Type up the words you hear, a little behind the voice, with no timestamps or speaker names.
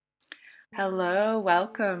Hello,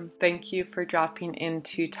 welcome. Thank you for dropping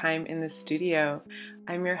into Time in the Studio.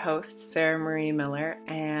 I'm your host, Sarah Marie Miller,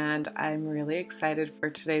 and I'm really excited for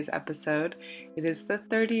today's episode. It is the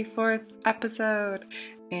 34th episode,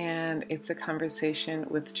 and it's a conversation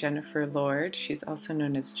with Jennifer Lord. She's also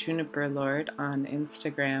known as Juniper Lord on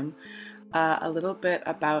Instagram. A little bit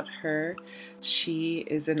about her. She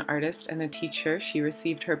is an artist and a teacher. She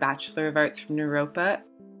received her Bachelor of Arts from Naropa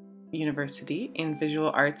University in Visual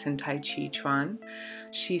Arts and Tai Chi Chuan.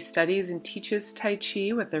 She studies and teaches Tai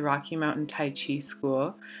Chi with the Rocky Mountain Tai Chi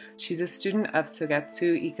School. She's a student of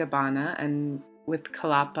Sogetsu Ikebana and with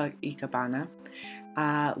Kalapa Ikebana.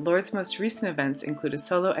 Lord's most recent events include a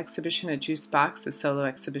solo exhibition at Juicebox, a solo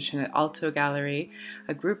exhibition at Alto Gallery,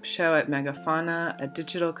 a group show at Megafauna, a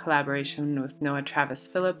digital collaboration with Noah Travis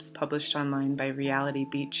Phillips published online by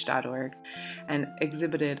realitybeach.org, and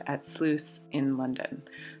exhibited at Sluice in London.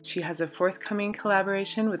 She has a forthcoming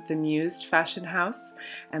collaboration with the Mused Fashion House,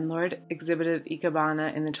 and Lord exhibited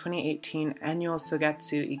Ikebana in the 2018 annual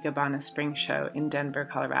Sogetsu Ikebana Spring Show in Denver,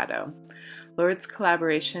 Colorado. Lord's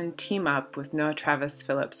collaboration, Team Up, with Noah Travis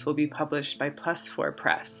Phillips will be published by Plus 4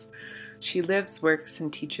 Press. She lives, works,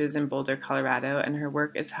 and teaches in Boulder, Colorado, and her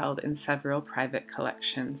work is held in several private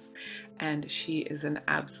collections. And she is an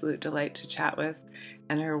absolute delight to chat with,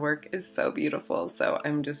 and her work is so beautiful, so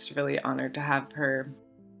I'm just really honored to have her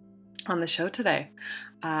on the show today.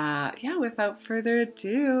 Without further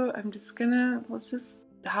ado, let's just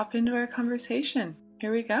hop into our conversation.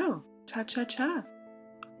 Here we go. Cha-cha-cha.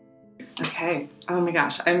 Okay. Oh my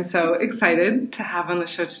gosh. I'm so excited to have on the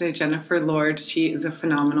show today Jennifer Lord. She is a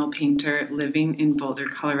phenomenal painter living in Boulder,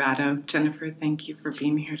 Colorado. Jennifer, thank you for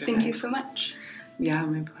being here today. Thank you so much. Yeah,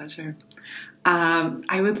 my pleasure.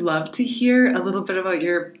 I would love to hear a little bit about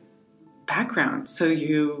your background. So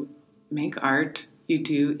you make art, you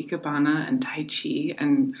do Ikebana and Tai Chi,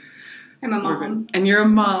 and I'm a mom. And you're a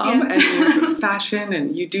mom, yeah. And you work with fashion,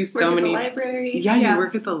 and you do so many... Work at the library. Yeah, you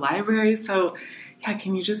work at the library. So,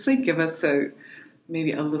 can you just give us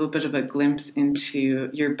maybe a little bit of a glimpse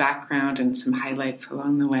into your background and some highlights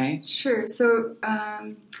along the way? Sure. So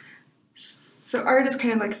art is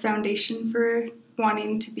kind of like a foundation for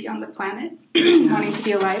wanting to be on the planet, wanting to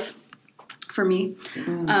be alive for me.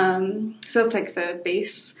 So it's like the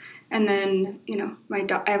base. And then, I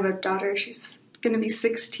have a daughter. She's going to be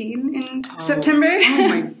 16 in September. Oh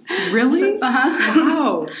my, really?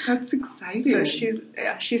 Wow, that's exciting. So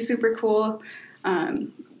she's super cool.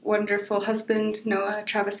 Wonderful husband, Noah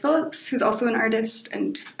Travis Phillips, who's also an artist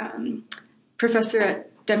and professor at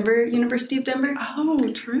University of Denver. Oh,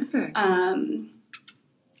 terrific. Tai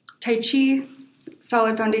Chi,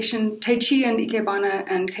 solid foundation. Tai Chi and Ikebana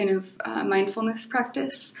and kind of mindfulness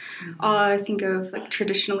practice. I think of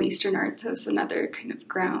traditional Eastern arts as another kind of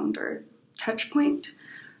ground or touch point.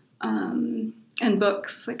 And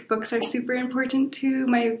books. Books are super important to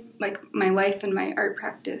my life and my art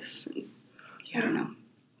practice. And, I don't know.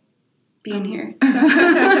 Being here.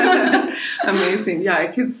 So. Amazing. Yeah, I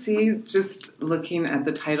could see just looking at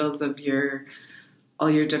the titles of all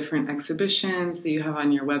your different exhibitions that you have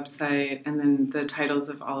on your website, and then the titles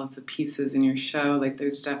of all of the pieces in your show.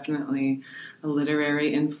 There's definitely a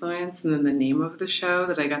literary influence. And then the name of the show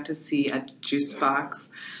that I got to see at Juicebox,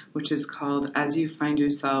 which is called As You Find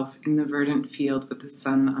Yourself in the Verdant Field with the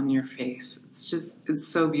Sun on Your Face. It's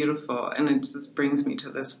so beautiful. And it just brings me to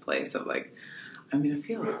this place of I'm in a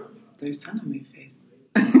field. There's sun on my face.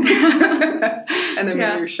 And I'm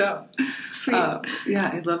in your show. Sweet.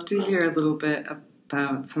 I'd love to hear a little bit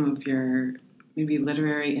about some of your maybe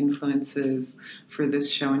literary influences for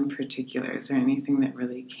this show in particular. Is there anything that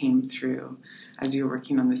really came through as you were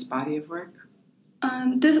working on this body of work?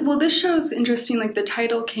 This show is interesting. The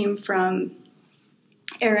title came from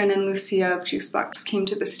Aaron and Lucia of Juicebox came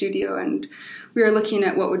to the studio, and we were looking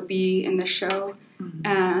at what would be in the show. Mm-hmm.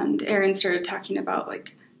 And Aaron started talking about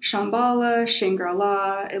Shambhala,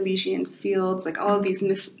 Shangri-La, Elysian Fields, all of these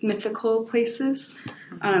mythical places,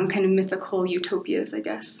 kind of mythical utopias, I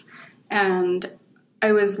guess. And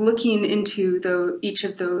I was looking into each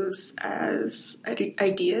of those as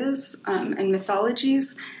ideas and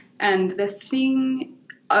mythologies, and the thing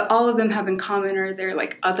all of them have in common are they're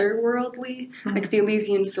otherworldly. Mm-hmm. The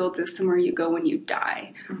Elysian Fields is somewhere you go when you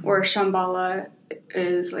die, mm-hmm. or Shambhala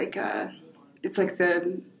is it's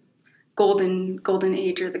the golden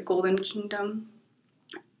age or the golden kingdom,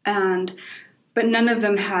 but none of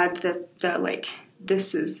them had the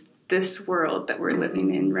this is this world that we're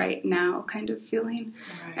living in right now kind of feeling.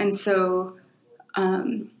 Right. And so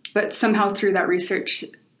but somehow through that research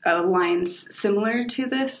lines similar to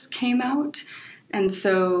this came out, and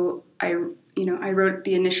so I wrote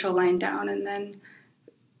the initial line down, and then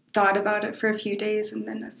thought about it for a few days, and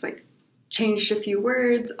then it's like changed a few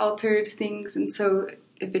words, altered things, and so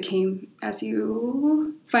it became as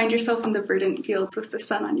you find yourself in the verdant fields with the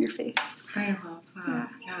sun on your face. I love that.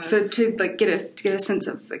 Yeah. So to like get a sense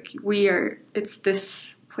of like it's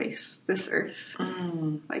this place, this earth,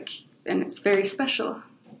 like, and it's very special.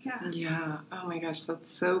 Yeah. Yeah. Oh my gosh, that's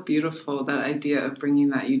so beautiful. That idea of bringing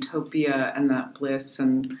that utopia and that bliss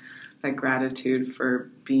and that gratitude for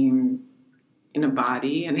being in a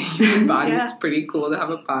body, in a human body. Yeah. It's pretty cool to have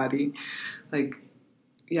a body. Like,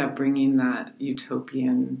 yeah, bringing that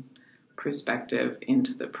utopian perspective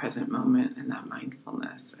into the present moment and that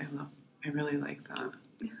mindfulness. I really like that.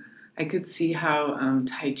 Yeah. I could see how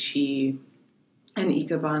Tai Chi and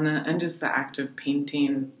Ikebana and just the act of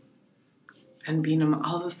painting and being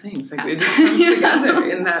all the things, like it just comes together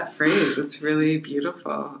in that phrase. It's really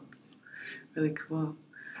beautiful. Really cool.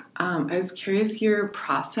 I was curious your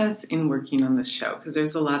process in working on this show, because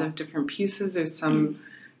there's a lot of different pieces. There's some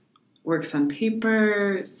works on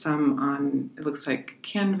paper, some on, it looks like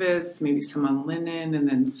canvas, maybe some on linen, and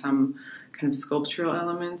then some kind of sculptural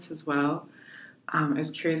elements as well. I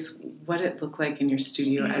was curious what it looked like in your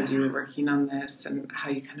studio as you were working on this and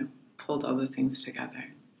how you kind of pulled all the things together.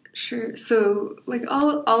 Sure. So like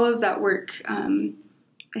all of that work,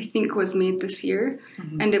 I think was made this year,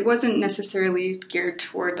 and it wasn't necessarily geared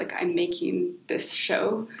toward like I'm making this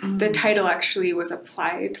show. The title actually was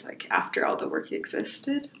applied like after all the work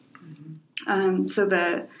existed. So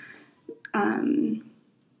the kind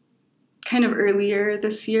of earlier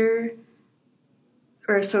this year,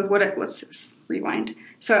 let's rewind.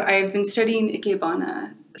 So I've been studying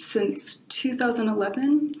Ikebana since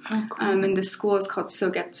 2011, and the school is called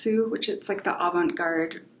Sogetsu, which it's like the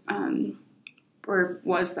avant-garde, or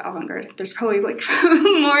was the avant-garde. There's probably like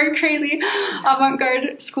more crazy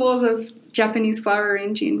avant-garde schools of Japanese flower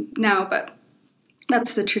arranging now, but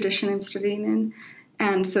that's the tradition I'm studying in.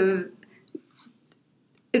 And so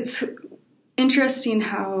it's interesting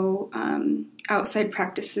how outside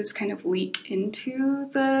practices kind of leak into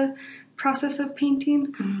the process of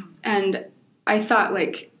painting. And I thought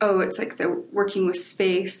like, it's like the working with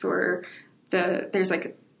space, or there's like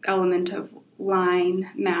an element of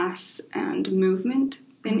line, mass, and movement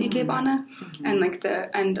in Ikebana, and like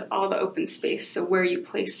and all the open space. So where you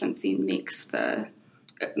place something makes the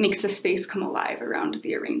space come alive around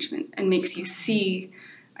the arrangement and makes you see,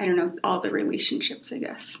 I don't know, all the relationships, I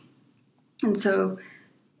guess. And so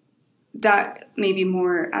that maybe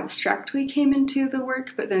more abstractly came into the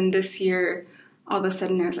work, but then this year, all of a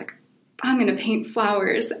sudden I was like, I'm going to paint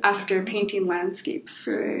flowers after painting landscapes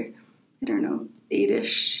for, I don't know,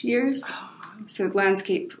 8-ish years. So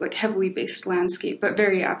landscape, like heavily based landscape, but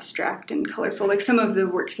very abstract and colorful. Like some of the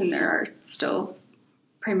works in there are still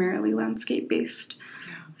primarily landscape based.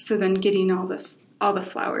 Yeah. So then getting all the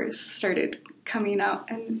flowers started coming out,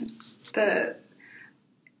 and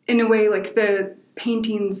in a way, like the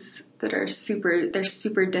paintings that are they're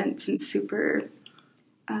super dense and super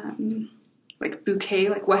like bouquet,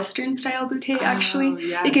 like Western style bouquet, actually.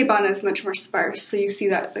 Yes. Ikebana is much more sparse, so you see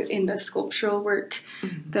that in the sculptural work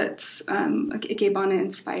that's like Ikebana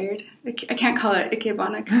inspired. I can't call it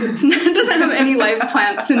Ikebana because it doesn't have any live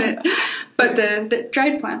plants in it, but the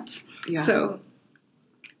dried plants. Yeah. So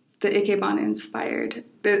the Ikebana inspired,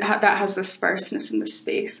 that has the sparseness in the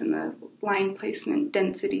space and the line placement,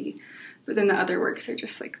 density, but then the other works are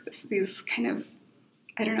just like these kind of,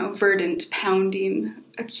 I don't know, verdant, pounding,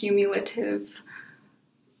 accumulative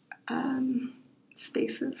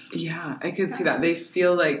spaces. Yeah, I could see that. They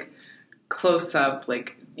feel like close up,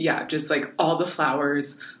 like, yeah, just like all the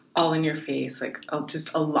flowers all in your face, like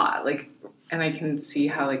just a lot. Like, and I can see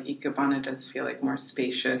how like Ikebana does feel like more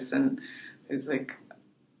spacious, and there's like,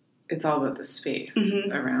 it's all about the space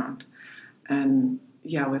around. And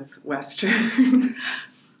yeah, with Western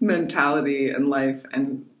mentality and life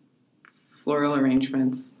and floral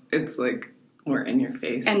arrangements, it's like more in your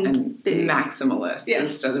face and maximalist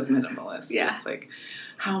instead of minimalist. Yeah. It's like,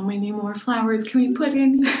 how many more flowers can we put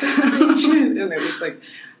in this arrangement? And it was like,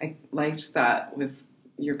 I liked that with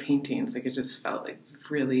your paintings. Like it just felt like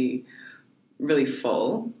really, really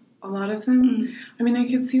full, a lot of them. I mean, I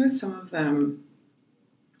could see with some of them,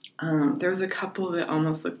 there was a couple that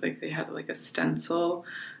almost looked like they had like a stencil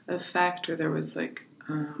effect, or there was like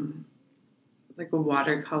a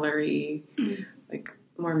watercolory, like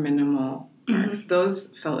more minimal marks. Those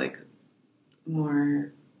felt like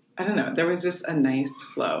more, I don't know, there was just a nice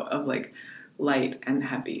flow of like light and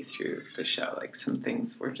heavy through the show. Like some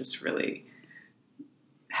things were just really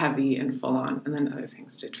heavy and full on, and then other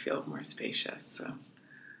things did feel more spacious. So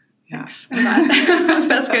Yes.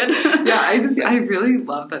 That's good. Yeah, I really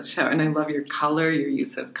love that show, and I love your color, your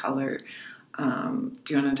use of color. Do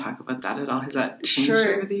you want to talk about that at all? Has that changed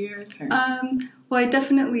over the years? Or? Well, I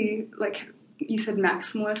definitely, like you said,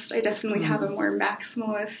 maximalist. I definitely have a more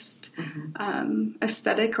maximalist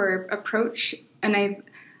aesthetic or approach. And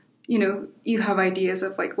you have ideas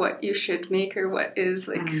of like what you should make or what is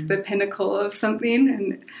like the pinnacle of something.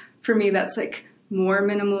 And for me, that's like more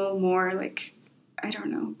minimal, more like, I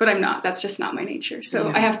don't know, but I'm not. That's just not my nature. So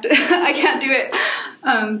I have to, I can't do it.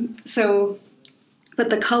 But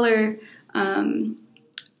the color,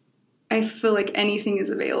 I feel like anything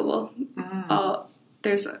is available.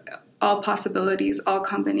 There's all possibilities, all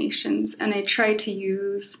combinations. And I try to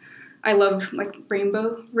use, I love like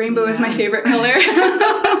rainbow. Rainbow is my favorite color.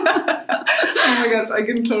 Oh my gosh, I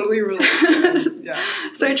can totally relate to that. Yeah.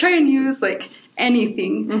 So I try and use like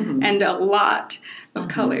anything and a lot of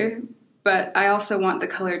color. But I also want the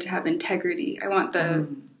color to have integrity. I want the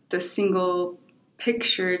single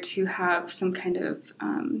picture to have some kind of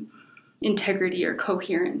integrity or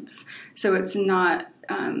coherence. So it's not,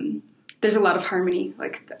 there's a lot of harmony,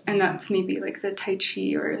 like, and that's maybe like the Tai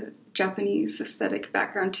Chi or Japanese aesthetic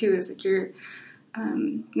background too, is like you're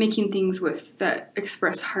making things with that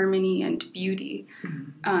express harmony and beauty.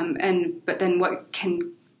 But then what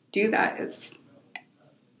can do that is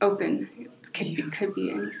open. It could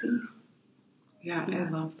be anything. Yeah, I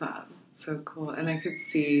love that. So cool. And I could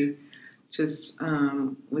see just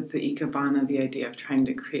with the Ikebana, the idea of trying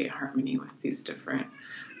to create harmony with these different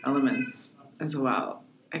elements as well.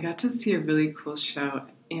 I got to see a really cool show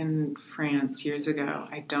in France years ago.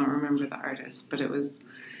 I don't remember the artist, but it was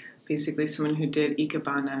basically someone who did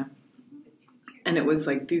Ikebana. And it was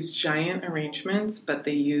like these giant arrangements, but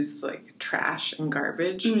they used like trash and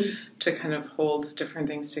garbage to kind of hold different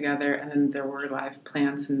things together. And then there were live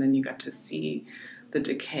plants, and then you got to see the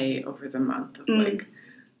decay over the month of like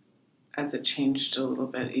as it changed a little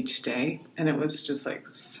bit each day. And it was just like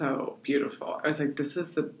so beautiful. I was like, this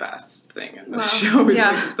is the best thing in this show is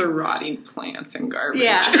like the rotting plants and garbage.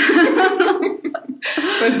 Yeah.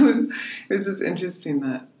 But it was just interesting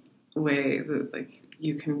that way that like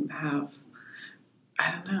you can have,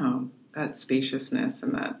 I don't know, that spaciousness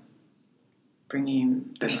and that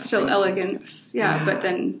bringing... There's still elegance, but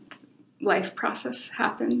then life process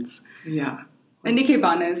happens. Yeah. And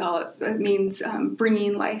Ikebana is all it means,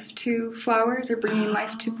 bringing life to flowers or bringing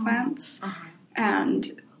life to plants. And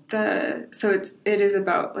so it is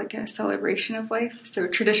about like a celebration of life. So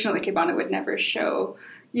traditional Ikebana would never show,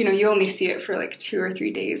 you only see it for like 2 or 3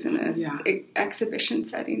 days in an exhibition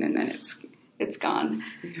setting, and then it's gone.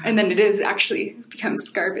 Yeah. And then it is actually becomes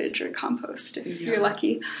garbage or compost if you're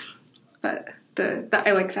lucky. But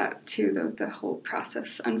I like that too, the whole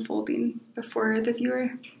process unfolding before the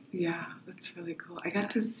viewer. Yeah, that's really cool. I got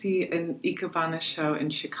to see an Ikebana show in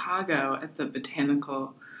Chicago at the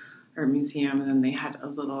Botanical Art Museum, and then they had a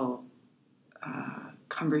little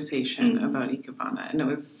conversation about Ikebana, and it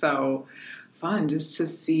was so fun just to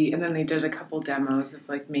see. And then they did a couple demos of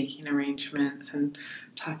like making arrangements and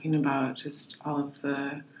talking about just all of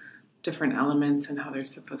the different elements and how they're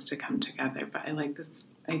supposed to come together. But I like this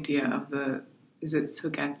idea of is it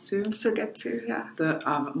Sogetsu? Sogetsu, yeah. The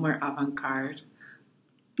more avant-garde.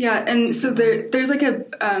 Yeah, and so there's like a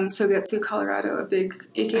Sogetsu Colorado, a big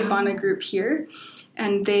Ikebana group here,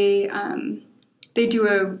 and they do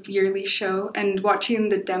a yearly show, and watching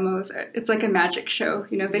the demos, it's like a magic show.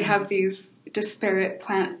 They have these disparate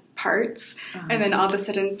plant parts, and then all of a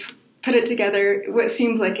sudden put it together what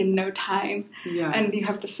seems like in no time, and you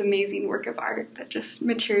have this amazing work of art that just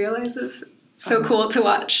materializes. So cool to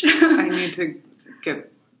watch. I need to get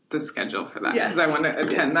the schedule for that because I want to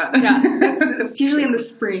attend that. Yeah, it's usually in the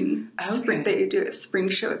spring. Spring they do a spring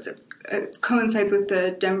show. It coincides with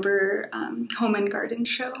the Denver Home and Garden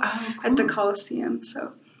Show at the Coliseum,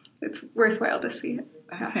 so it's worthwhile to see it.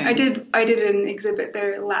 Okay. Yeah. I did an exhibit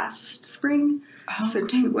there last spring,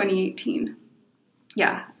 2018.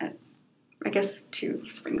 Yeah, I guess 2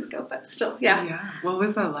 springs ago, but still, yeah. Yeah. What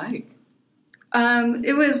was that like?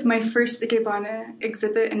 It was my first Ikebana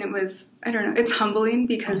exhibit, and it was, I don't know, it's humbling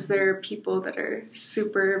because there are people that are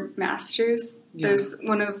super masters. Yeah. There's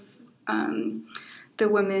one of the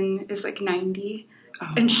women is like 90,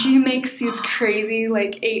 and she makes these crazy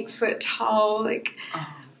like 8 foot tall, like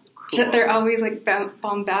cool. They're always like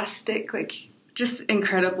bombastic, like just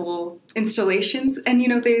incredible installations. And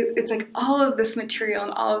it's like all of this material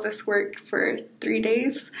and all of this work for 3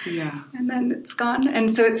 days, and then it's gone. And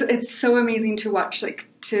so it's so amazing to watch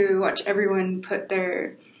everyone put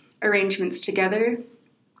their arrangements together,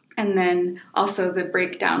 and then also the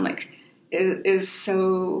breakdown is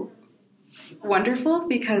so wonderful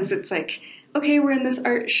because it's like, okay, we're in this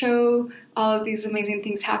art show, all of these amazing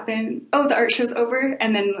things happen. Oh, the art show's over,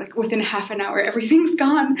 and then like within half an hour, everything's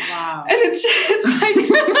gone. Wow. And it's like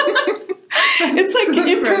it's like so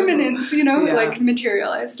impermanence, you know, like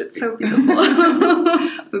materialized. It's so beautiful.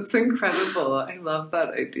 That's incredible. I love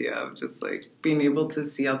that idea of just like being able to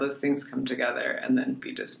see all those things come together and then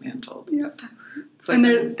be dismantled. Yeah. It's like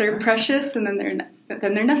and they're precious, and then they're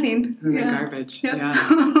nothing. And they're garbage. Yeah.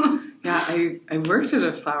 I worked at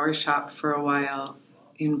a flower shop for a while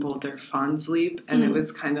in Boulder, Fawn's Leap, and it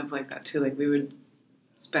was kind of like that too. Like we would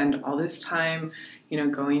spend all this time, you know,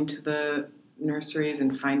 going to the nurseries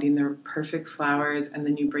and finding their perfect flowers, and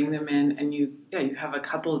then you bring them in and you have a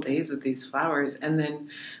couple of days with these flowers, and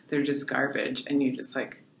then they're just garbage, and you just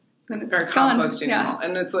like are composting them all,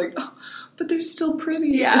 and it's like, oh, but they're still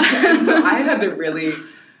pretty. And so I had to really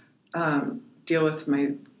deal with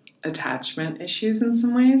my attachment issues in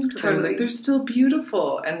some ways, because I was like, they're still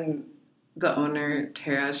beautiful. And the owner,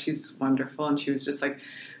 Tara, she's wonderful, and she was just like,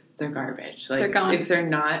 they're garbage. Like, they're gone. If they're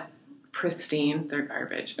not pristine, they're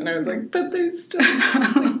garbage. And I was like, but they're still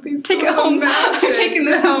like, take it home. I'm taking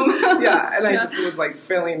this home. And I just was like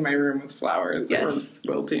filling my room with flowers that were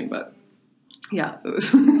wilting. But it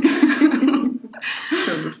was, it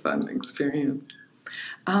was a fun experience.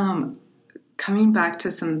 Coming back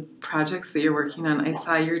to some projects that you're working on, I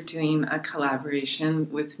saw you're doing a collaboration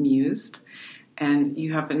with Mused, and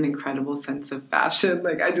you have an incredible sense of fashion.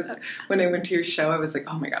 Like when I went to your show, I was like,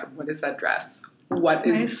 oh my God, what is that dress? What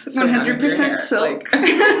is 100% silk?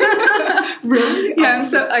 Like, really? Yeah,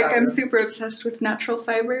 I'm super obsessed with natural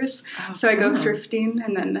fibers. So I go thrifting,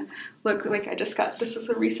 and then look, like I just got, this is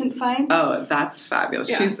a recent find. Oh, that's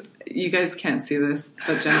fabulous. Yeah. You guys can't see this,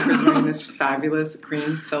 but Jennifer's wearing this fabulous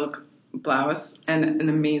green silk blouse and an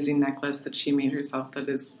amazing necklace that she made herself that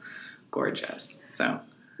is gorgeous. So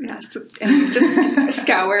and just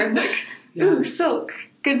scour like, ooh, silk,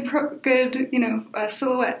 good,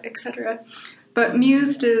 silhouette, etc. But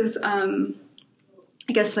Mused is, I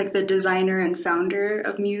guess, like the designer and founder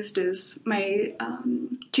of Mused is my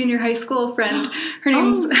junior high school friend. Her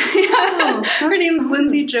name's her name's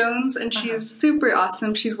Lindsay Jones, and she's super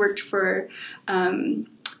awesome. She's worked for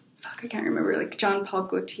I can't remember, like Jean Paul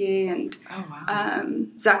Gaultier and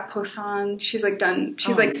Zach Poisson. She's like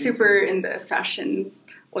super in the fashion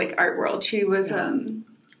like art world. She was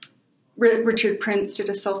Richard Prince did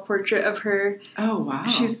a self-portrait of her. Oh wow.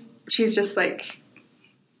 She's just like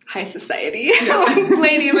high society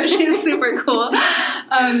lady, but she's super cool.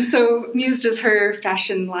 So Mused is her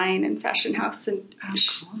fashion line and fashion house, and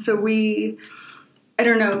cool. So I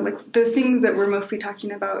don't know, like the thing that we're mostly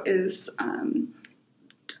talking about is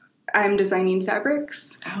I'm designing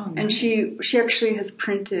fabrics, and she actually has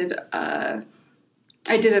printed.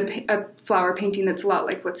 I did a flower painting that's a lot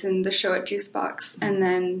like what's in the show at Juicebox, and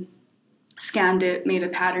then scanned it, made a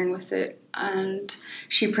pattern with it, and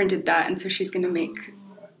she printed that. And so she's going to make.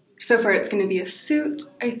 So far, it's going to be a suit,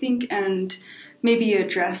 I think, and maybe a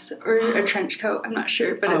dress or a trench coat. I'm not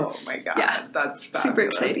sure, but it's... Oh, my God. That's fabulous. Super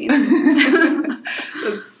exciting.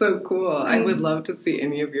 That's so cool. I would love to see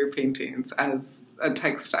any of your paintings as a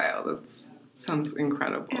textile. That sounds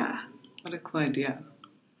incredible. Yeah. What a cool idea.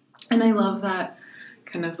 And I love that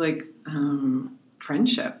kind of like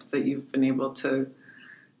friendship that you've been able to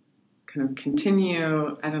kind of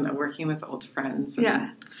continue, I don't know, working with old friends.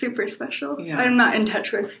 Yeah, it's super special. Yeah. I'm not in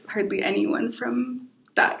touch with hardly anyone from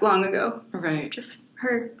that long ago. Right. Just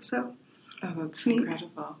her, so. Oh, that's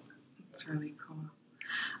incredible. That's really cool.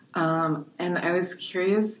 And I was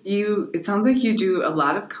curious, it sounds like you do a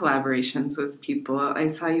lot of collaborations with people. I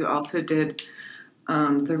saw you also did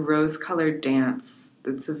the Rose-Colored Dance.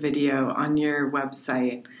 That's a video on your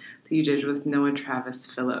website that you did with Noah Travis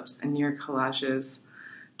Phillips, and your collages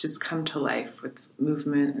just come to life with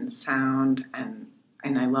movement and sound, and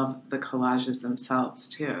I love the collages themselves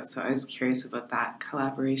too. So I was curious about that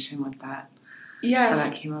collaboration with that. Yeah. How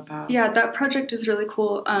that came about. Yeah, that project is really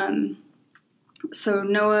cool. So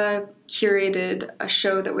Noah curated a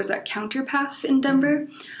show that was at Counterpath in Denver.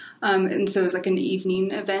 And so it was like an evening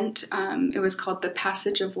event. It was called The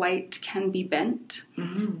Passage of Light Can Be Bent.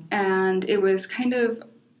 Mm-hmm. And it was kind of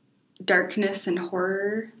darkness and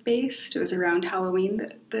horror based. It was around Halloween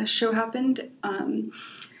that the show happened.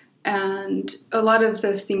 And a lot of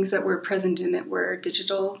the things that were present in it were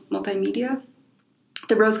digital multimedia.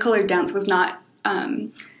 The Rose-Colored Dance was not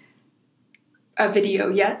a video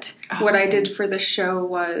yet. Oh, what I did for the show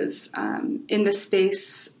was in the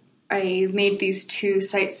space, I made these 2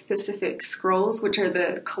 site-specific scrolls, which are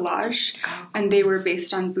the collage, and they were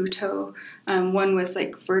based on Butoh. One was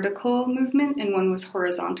like vertical movement, and one was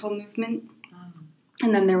horizontal movement.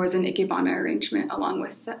 And then there was an Ikebana arrangement along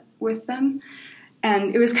with them.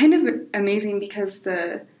 And it was kind of amazing because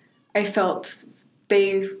I felt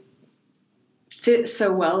they fit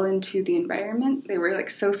so well into the environment. They were like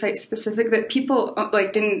so site specific that people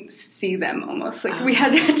like didn't see them almost. Like we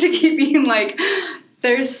had to keep being like,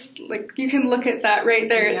 there's like, you can look at that right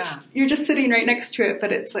there. It's you're just sitting right next to it,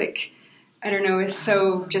 but it's like, I don't know, is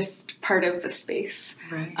so just part of the space.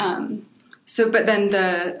 Right. But then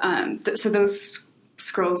so those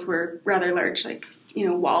scrolls were rather large, like, you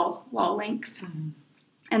know, wall length. Mm-hmm.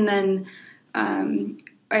 And then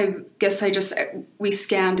I guess we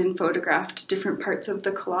scanned and photographed different parts of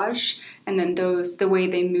the collage, and then the way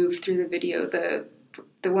they move through the video, the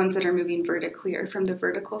ones that are moving vertically are from the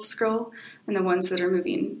vertical scroll, and the ones that are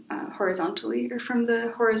moving horizontally are from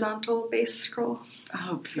the horizontal base scroll.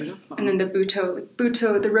 Oh, beautiful. And then the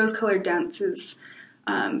Butoh, the rose-colored dances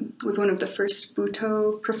was one of the first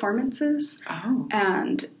Butoh performances. Oh.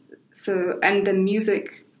 And the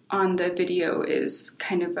music on the video is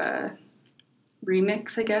kind of a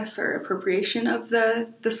remix, I guess, or appropriation of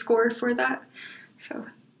the score for that. So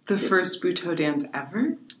the first Butoh dance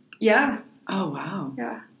ever? Yeah. Oh, wow.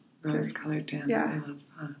 Yeah. Rose-colored dance. Yeah. I love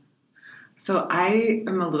that. So I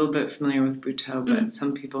am a little bit familiar with Butoh, but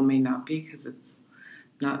some people may not be because it's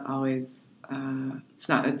not always, it's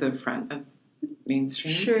not at the front of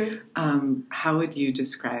mainstream. Sure. How would you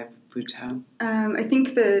describe Butoh? I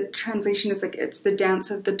think the translation is like, it's the dance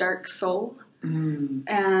of the dark soul,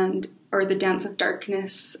 or the dance of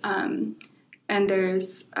darkness. And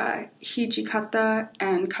there's Hijikata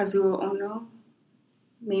and Kazuo Ono,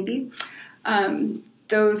 maybe.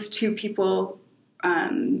 Those two people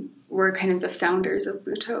were kind of the founders of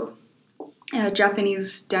Butoh, a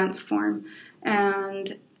Japanese dance form.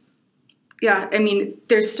 And yeah, I mean,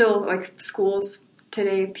 there's still like schools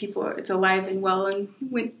today. It's alive and well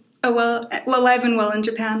alive and well in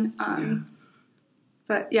Japan.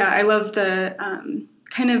 But yeah, I love the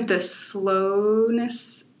kind of the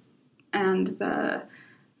slowness and the,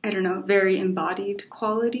 I don't know, very embodied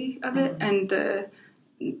quality of it, and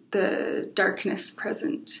the darkness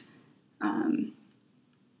present.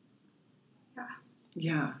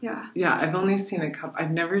 Yeah. I've only seen a couple.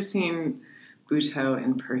 I've never seen Butoh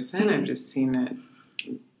in person. I've just seen it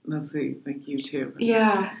mostly like YouTube.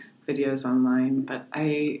 Videos online. But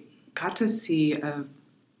I got to see a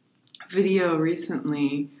video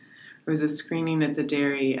recently. There was a screening at the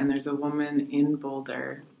Dairy, and there's a woman in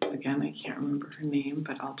Boulder. Again, I can't remember her name,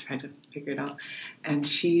 but I'll try to figure it out. And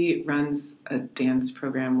she runs a dance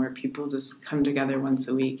program where people just come together once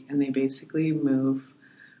a week, and they basically move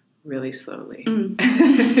really slowly.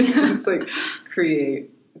 Just like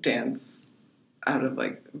create dance out of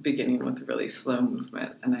like beginning with really slow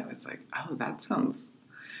movement. And I was like, oh, that sounds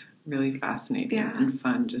really fascinating and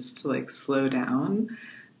fun, just to like slow down.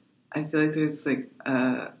 I feel like there's like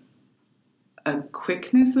a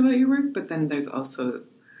quickness about your work, but then there's also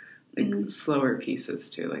like slower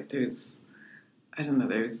pieces too. Like there's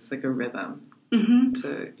like a rhythm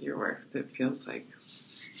to your work that feels like,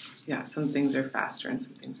 some things are faster and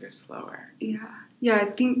some things are slower. Yeah, I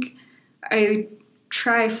think I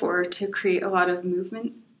try to create a lot of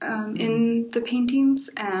movement in the paintings,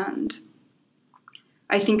 and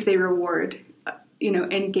I think they reward,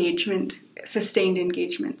 engagement, sustained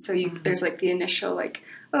engagement. So there's like the initial like,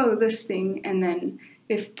 oh, this thing, and then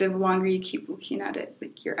if the longer you keep looking at it,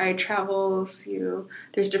 like your eye travels,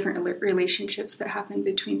 there's different relationships that happen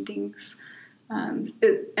between things.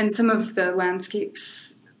 And some of the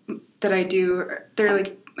landscapes that I do, they're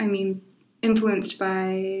like, influenced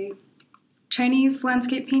by Chinese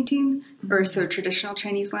landscape painting, or so traditional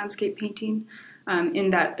Chinese landscape painting, in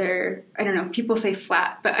that they're, I don't know, people say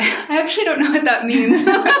flat, but I actually don't know what that means.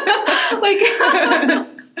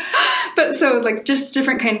 But so like just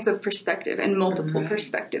different kinds of perspective and multiple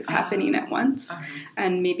perspectives happening at once,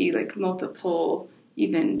 and maybe like multiple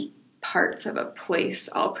even parts of a place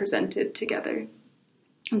all presented together.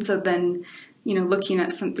 And so then, looking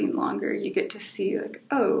at something longer, you get to see like,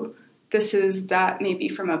 oh, this is that maybe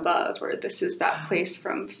from above, or this is that place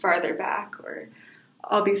from farther back, or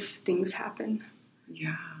all these things happen.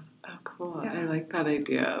 Yeah. Oh, cool. Yeah. I like that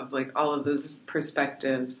idea of like all of those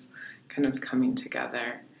perspectives kind of coming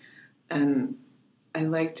together. And I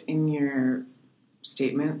liked in your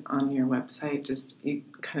statement on your website, just you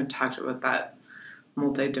kind of talked about that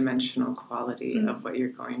multidimensional quality of what you're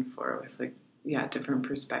going for with like, different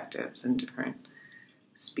perspectives and different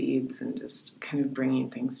speeds, and just kind of bringing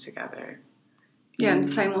things together. And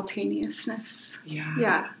simultaneousness.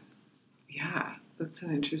 Yeah. That's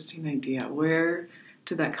an interesting idea. Where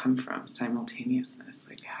did that come from? Simultaneousness.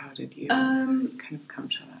 Like, how did you kind of come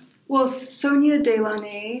to that? Well, Sonia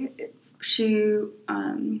Delaunay, she,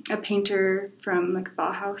 a painter from like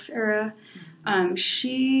Bauhaus era,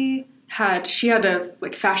 she had a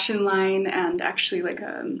like fashion line, and actually like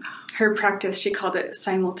her practice, she called it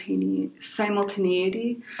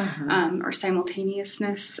simultaneity or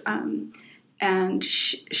simultaneousness, and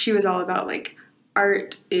she was all about like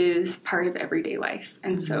art is part of everyday life,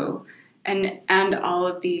 and so and all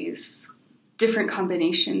of these different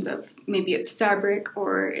combinations of maybe it's fabric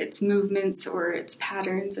or it's movements or it's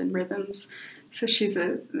patterns and rhythms. So she's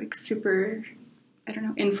a like super, I don't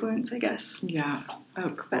know, influence, I guess. Yeah. Oh,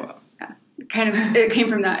 cool. But, yeah, kind of it came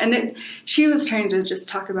from that. And she was trying to just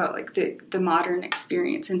talk about like the modern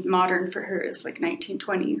experience, and modern for her is like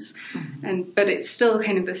 1920s. But it's still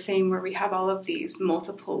kind of the same, where we have all of these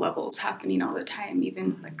multiple levels happening all the time,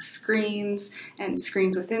 even like screens and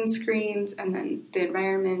screens within screens, and then the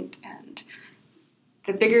environment and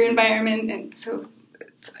the bigger environment, and so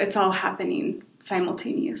it's all happening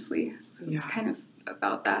simultaneously. So it's kind of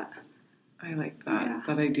about that. I like that.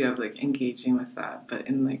 That idea of like engaging with that, but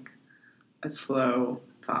in like a slow,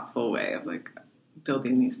 thoughtful way of like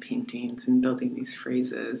building these paintings and building these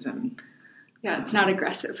phrases, and it's not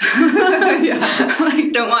aggressive.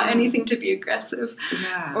 Like don't want anything to be aggressive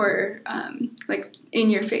or like in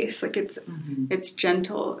your face. Like it's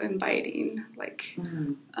gentle, inviting, like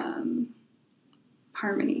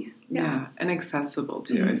harmony. And accessible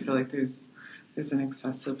too. I feel like there's an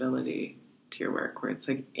accessibility to your work where it's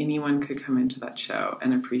like anyone could come into that show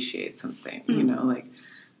and appreciate something, you know, like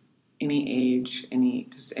any age,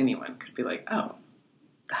 just anyone could be like, oh,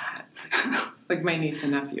 that. Like my niece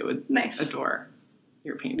and nephew would adore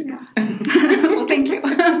your paintings. Well, thank you.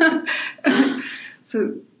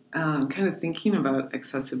 So kind of thinking about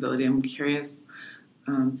accessibility, I'm curious,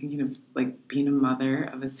 thinking of like being a mother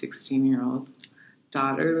of a 16-year-old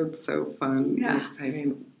daughter. That's so fun and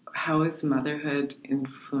exciting. How has motherhood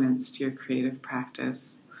influenced your creative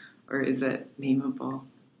practice, or is it nameable?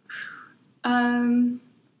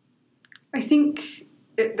 I think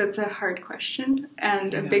that's a hard question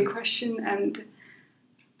and a big question, and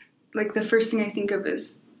like the first thing I think of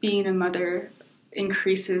is being a mother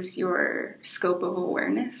increases your scope of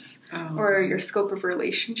awareness or your scope of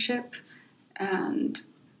relationship, and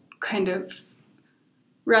kind of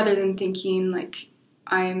rather than thinking like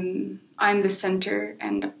I'm the center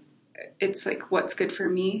and it's like what's good for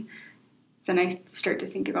me, then I start to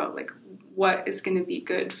think about like what is going to be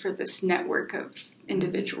good for this network of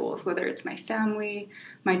individuals, whether it's my family,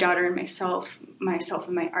 my daughter and myself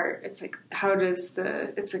and my art. It's like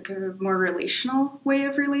it's like a more relational way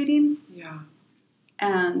of relating. Yeah.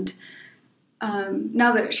 And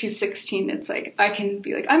now that she's 16, it's like I can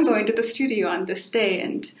be like, I'm going to the studio on this day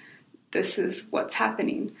and this is what's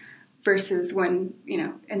happening, versus when, you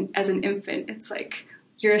know, and as an infant, it's like,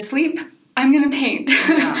 you're asleep, I'm going to paint.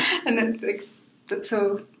 And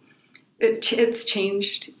so it's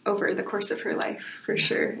changed over the course of her life for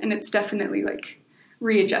sure. And it's definitely like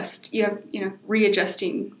readjusting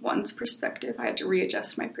one's perspective. I had to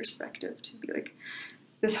readjust my perspective to be like,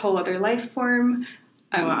 this whole other life form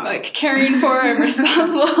I'm like caring for, I'm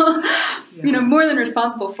responsible, you know, more than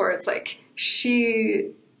responsible for. It's like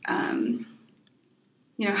she,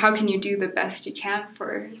 you know, how can you do the best you can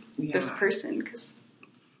for this person? Because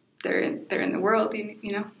they're in the world, you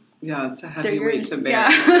know. Yeah, it's a heavy weight to bear.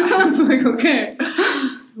 It's like, okay,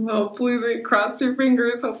 hopefully they cross your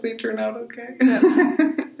fingers, hopefully turn out okay.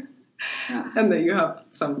 And that you have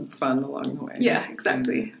some fun along the way. Yeah,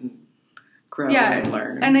 exactly. And grow and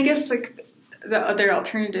learn. And I guess like the other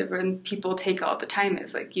alternative when people take all the time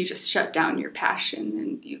is like you just shut down your passion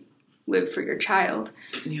and you live for your child.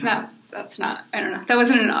 Yeah. That's not, I don't know. That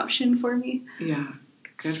wasn't an option for me. Yeah.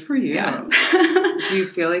 Good for you. Yeah. Do you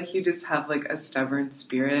feel like you just have like a stubborn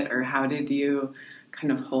spirit, or how did you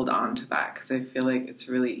kind of hold on to that? Because I feel like it's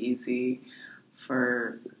really easy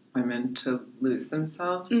for women to lose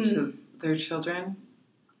themselves to their children.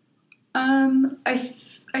 I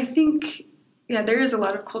think, there is a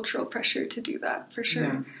lot of cultural pressure to do that for sure.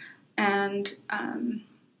 Yeah. And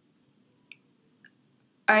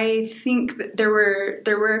I think that there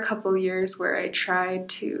were a couple years where I tried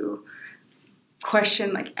to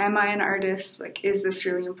question, like, am I an artist? Like, is this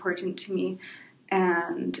really important to me?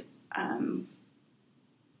 And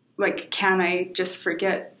like, can I just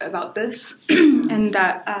forget about this? And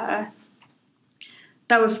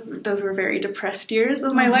those were very depressed years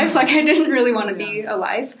of my life. Like, I didn't really want to be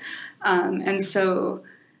alive. And so,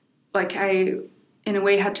 like, I, in a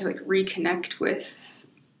way, had to, like, reconnect with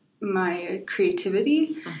my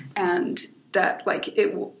creativity and that, like,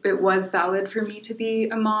 it was valid for me to be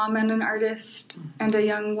a mom and an artist and a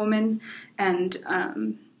young woman. And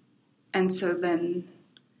And so then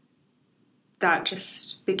that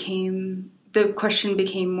just became, the question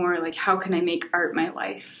became more like, how can I make art my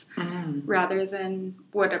life rather than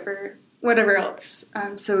whatever else.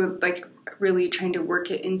 So like really trying to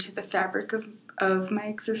work it into the fabric of my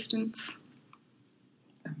existence.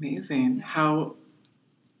 Amazing. How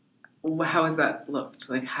has that looked?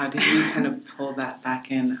 Like, how did you kind of pull that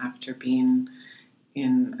back in after being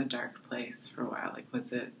in a dark place for a while? Like,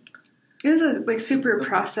 was it? It was a like super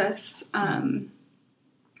process. I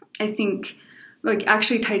think like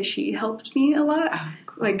actually Tai Chi helped me a lot. Oh,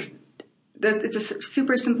 cool. Like that, it's a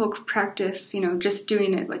super simple practice. You know, just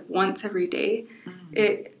doing it like once every day.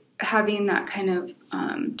 It having that kind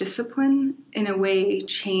of discipline in a way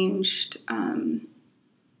changed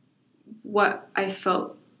what I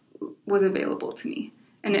felt was available to me,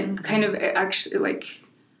 and it kind of it actually like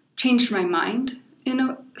changed my mind, you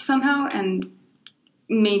know, somehow, and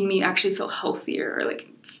made me actually feel healthier or like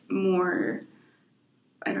more,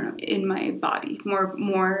 I don't know, in my body,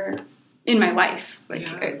 more in my life.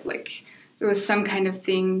 Like like it was some kind of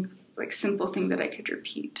thing, like simple thing that I could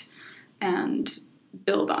repeat and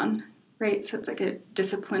build on, right? So it's like a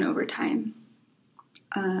discipline over time,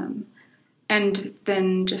 and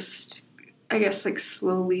then just, I guess, like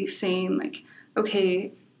slowly saying like,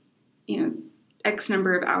 okay, you know, X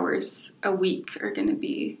number of hours a week are going to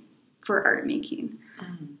be for art making.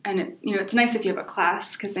 And it, you know, it's nice if you have a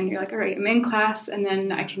class, because then you're like, all right, I'm in class, and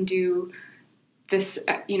then I can do this,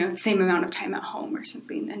 you know, the same amount of time at home or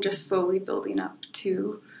something, and just slowly building up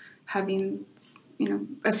to having, you know,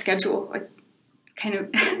 a schedule, like kind of,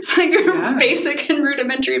 it's like basic and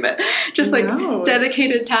rudimentary, but just like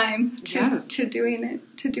dedicated time to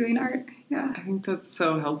doing art. Yeah. I think that's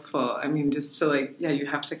so helpful. I mean, just to like, you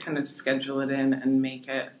have to kind of schedule it in and make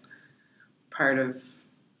it part of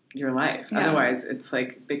your life. Yeah. Otherwise, it's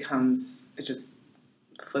like it just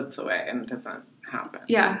flits away and it doesn't happen.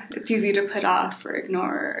 Yeah, it's easy to put off or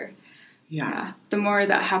ignore. Yeah. The more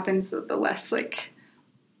that happens, the less like,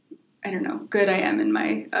 I don't know, good I am in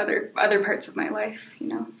my other parts of my life, you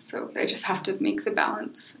know. So I just have to make the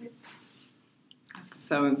balance. It's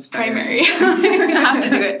so inspiring. Primary. You have to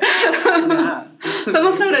do it. Yeah. It's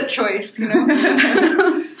almost not a choice, you know.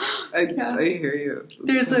 I hear you.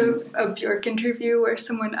 There's a Bjork interview where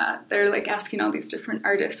someone, they're like asking all these different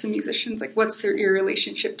artists and musicians, like, what's your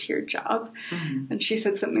relationship to your job? And she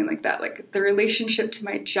said something like that, like, the relationship to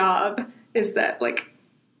my job is that, like,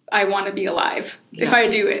 I want to be alive. Yeah. If I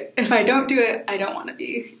do it. If I don't do it, I don't want to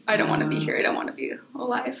be here. I don't want to be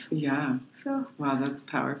alive. Yeah. So. Wow, that's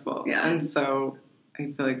powerful. Yeah. And so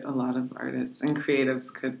I feel like a lot of artists and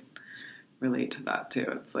creatives could relate to that too.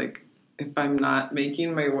 It's like, if I'm not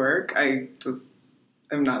making my work, I'm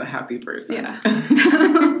not a happy person. Yeah.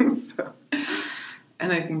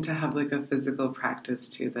 And I think to have like a physical practice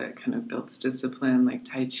too that kind of builds discipline, like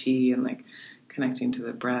Tai Chi and like connecting to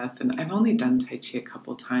the breath. And I've only done Tai Chi a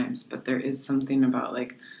couple times, but there is something about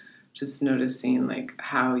like just noticing like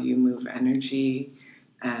how you move energy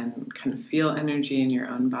and kind of feel energy in your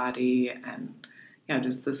own body, and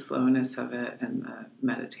just the slowness of it and the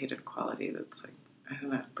meditative quality that's like, I don't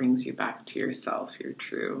know, it brings you back to yourself, your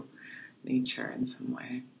true nature in some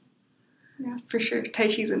way. Yeah, for sure. Tai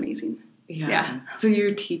Chi's amazing. Yeah. So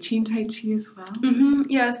you're teaching Tai Chi as well? Mm-hmm.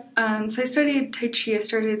 Yes. So I studied Tai Chi. I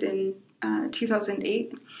started in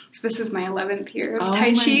 2008. So this is my 11th year of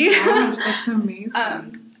Tai Chi. Oh my gosh, that's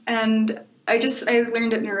amazing. And I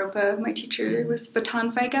learned at Naropa. My teacher was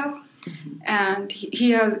Batan Faigao. And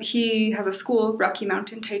he has a school, Rocky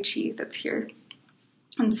Mountain Tai Chi, that's here.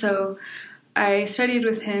 And so I studied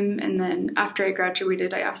with him, and then after I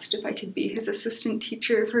graduated, I asked if I could be his assistant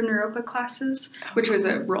teacher for Naropa classes, which was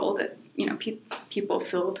a role that, you know, people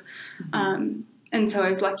filled. And so I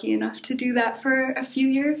was lucky enough to do that for a few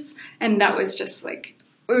years, and that was just like,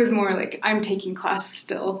 it was more like I'm taking class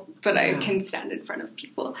still, but I can stand in front of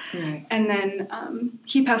people. Right. And then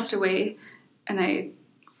he passed away, and I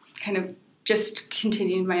kind of just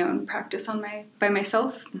continued my own practice by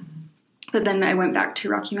myself. But then I went back to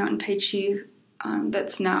Rocky Mountain Tai Chi.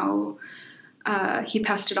 That's now, he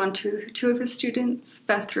passed it on to two of his students,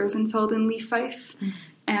 Beth Rosenfeld and Lee Fife.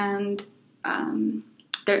 And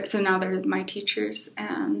so now they're my teachers.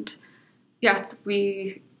 And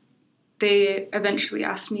they eventually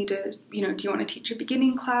asked me to, you know, do you want to teach a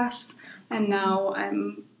beginning class? And now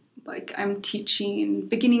I'm teaching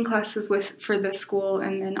beginning classes for the school,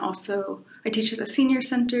 and then also I teach at a senior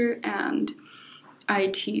center, and I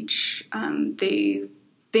teach, they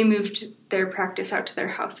moved their practice out to their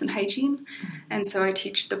house in hygiene, and so I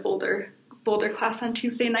teach the boulder class on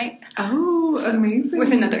Tuesday night. Oh, so amazing.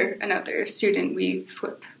 With another student, we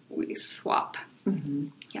swap. Mm-hmm.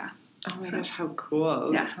 Yeah. Oh my gosh, how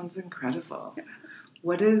cool. Yeah. That sounds incredible. Yeah.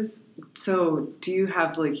 So do you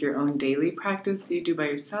have like your own daily practice that you do by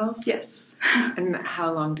yourself? Yes. And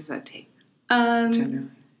how long does that take It generally?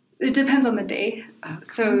 depends on the day. Okay.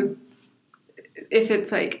 So if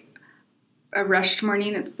it's like a rushed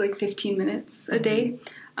morning, it's like 15 minutes a day.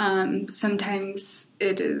 Sometimes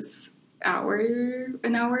it is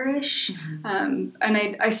an hour-ish. And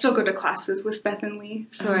I still go to classes with Beth and Lee.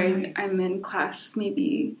 So nice. I'm in class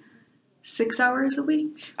maybe 6 hours a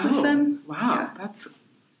week with them. Wow, Yeah. that's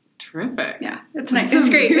terrific. Yeah, it's nice. It's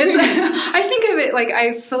great. I think of it like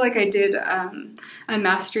I feel like I did a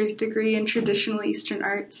master's degree in traditional Eastern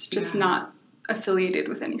arts, just not affiliated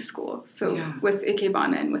with any school. So with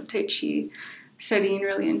Ikebana and with Tai Chi, studying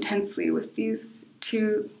really intensely with these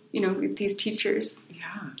two, with these teachers.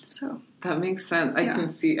 Yeah. So that makes sense.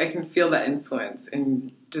 I can feel that influence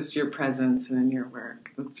in just your presence and in your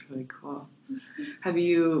work. That's really cool. Have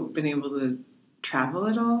you been able to travel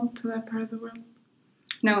at all to that part of the world?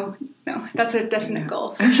 No, that's a definite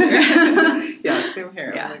goal for sure. Yeah, same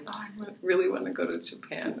here. Yeah. I'm like, I really want to go to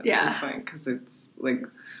Japan at some point because it's like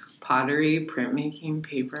pottery, printmaking,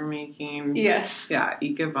 paper making. Yes. Yeah,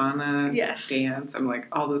 Ikebana, dance. I'm like,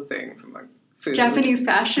 all the things. I'm like, food. Japanese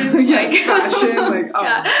fashion. Fashion. Like, oh my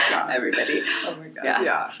God. Everybody. Oh my God.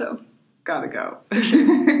 Yeah. So. Gotta go.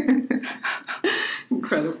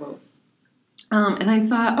 Incredible. And I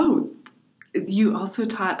saw, you also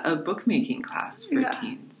taught a bookmaking class for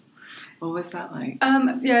teens. What was that like?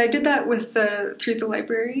 I did that through the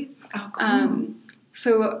library. Oh, cool.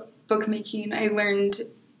 So bookmaking, I learned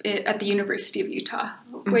it at the University of Utah,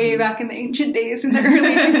 way back in the ancient days in the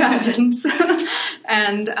early 2000s.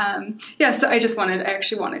 And so I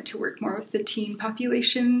actually wanted to work more with the teen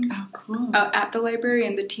population at the library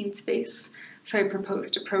and the teen space. So I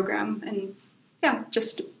proposed a program, and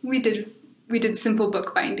we did simple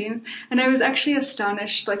bookbinding, and I was actually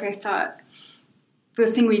astonished. Like, I thought the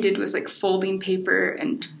thing we did was like folding paper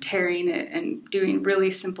and tearing it and doing really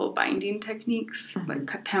simple binding techniques,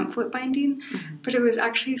 like pamphlet binding. But it was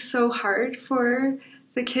actually so hard for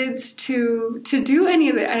the kids to do any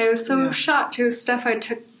of it. And I was so shocked. It was stuff I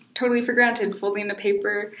took totally for granted, folding a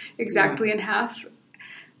paper exactly in half,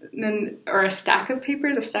 or a stack of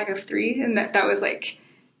papers, a stack of 3, and that was like,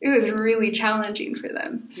 it was really challenging for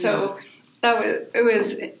them. So it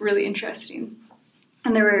was really interesting.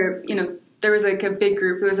 And there was like a big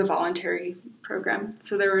group. It was a voluntary program.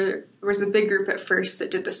 So there was a big group at first that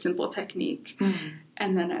did the simple technique.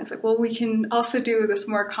 And then I was like, well, we can also do this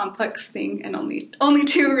more complex thing. And only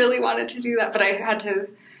 2 really wanted to do that. But I had to,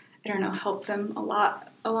 help them a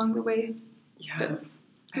lot along the way. Yeah. But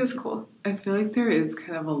it was cool. I feel like there is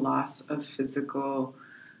kind of a loss of physical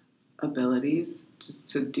abilities just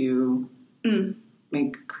to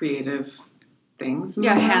make creative things.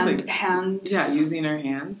 Hand. Yeah, using our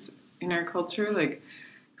hands in our culture. Like,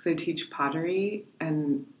 because I teach pottery,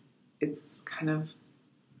 and it's kind of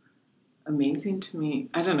amazing to me.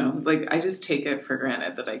 I don't know. Like, I just take it for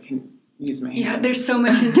granted that I can use my hands. Yeah, there's so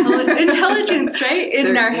much intelligence, right,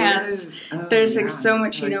 in our hands. There's like so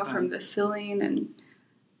much, from the filling, and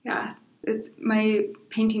it's my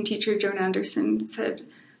painting teacher, Joan Anderson, said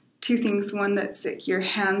 2 things. One, that's like your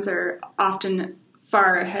hands are often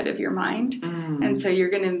far ahead of your mind, and so you're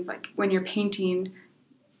gonna, like, when you're painting,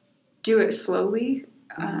 do it slowly,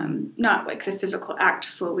 not like the physical act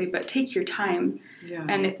slowly, but take your time. Yeah.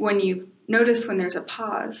 And when you notice when there's a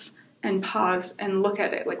pause and look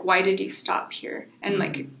at it, like, why did you stop here? And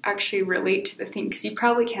like actually relate to the thing, because you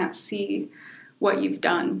probably can't see what you've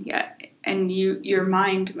done yet, and your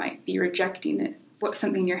mind might be rejecting it,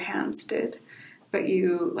 something your hands did, but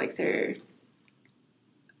there's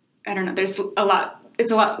a lot.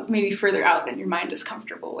 It's a lot maybe further out than your mind is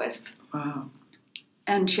comfortable with. Wow.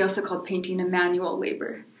 And she also called painting a manual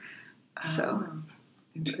labor. So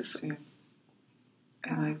interesting.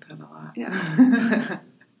 I like that a lot. Yeah.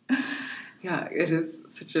 Yeah, it is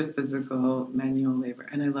such a physical manual labor.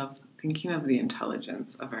 And I love thinking of the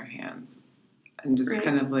intelligence of our hands and just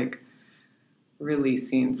kind of like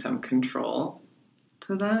releasing some control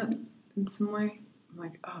to that in some way. I'm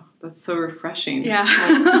like, oh, that's so refreshing. Yeah.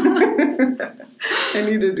 I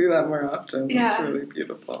need to do that more often. Yeah. It's really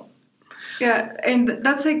beautiful. Yeah, and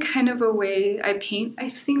that's like kind of a way I paint. I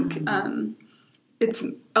think it's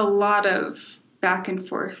a lot of back and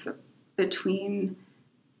forth between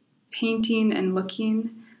painting and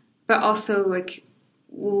looking, but also like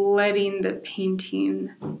letting the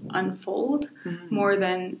painting unfold more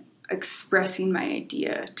than expressing my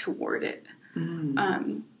idea toward it.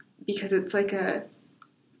 Because it's like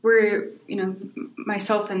we're,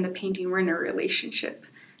 myself and the painting, we're in a relationship,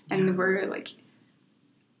 and we're like,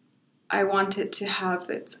 I want it to have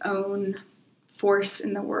its own force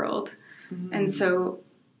in the world. Mm-hmm. And so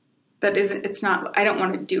it's not, I don't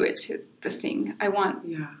want to do it to the thing. I want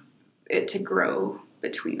it to grow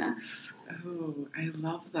between us. Oh, I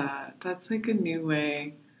love that. That's like a new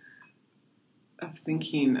way of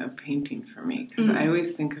thinking of painting for me. Because I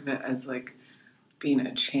always think of it as like being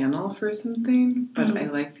a channel for something, but I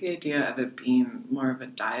like the idea of it being more of a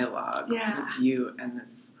dialogue with you and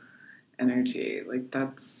this energy. Like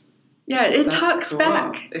that's... Yeah, it talks cool.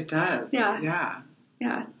 back. It does. Yeah.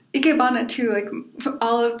 Ikebana too, like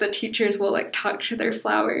all of the teachers will like talk to their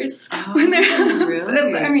flowers when they're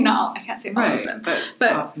really. I mean, not all, I can't say all of them,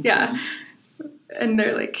 but yeah. And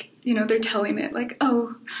they're like, they're telling it like,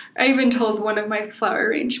 oh, I even told one of my flower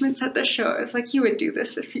arrangements at the show, I was like, you would do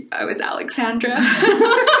this if I was Alexandra.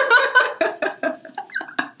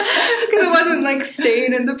 Because it wasn't like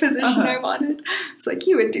staying in the position I wanted. It's like,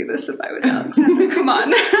 you would do this if I was Alexandra. Come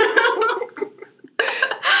on.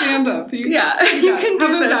 Stand up. You can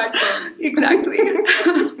do this. Exactly.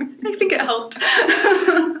 I think it helped.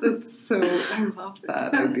 I love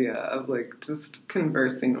that idea of like just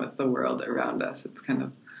conversing with the world around us. It's kind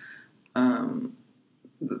of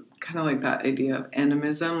like that idea of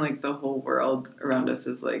animism, like the whole world around us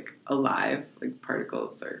is like alive, like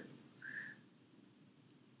particles are,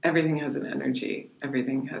 everything has an energy,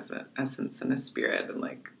 everything has an essence and a spirit, and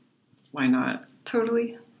like, why not?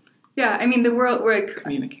 Totally. Yeah, I mean, the world, we're like...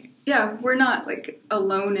 Communicate. Yeah, we're not like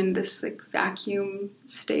alone in this like vacuum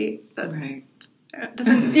state that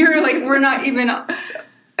doesn't... You're like, we're not even...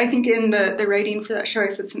 I think in the writing for that show, I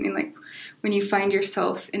said something like, when you find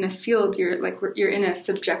yourself in a field, you're in a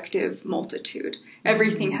subjective multitude.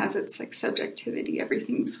 Everything has its like subjectivity.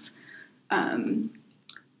 Everything's...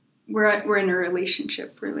 We're in a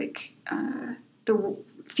relationship. We're like the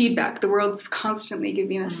feedback. The world's constantly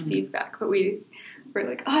giving us feedback, but we're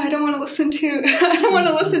like, I don't want to listen to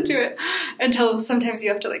it until sometimes you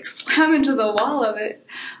have to like slam into the wall of it,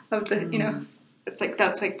 it's like,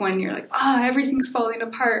 that's like when you're like, everything's falling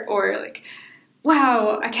apart, or like,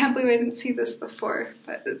 wow, I can't believe I didn't see this before,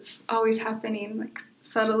 but it's always happening like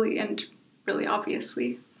subtly and really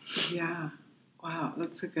obviously. Yeah. Wow.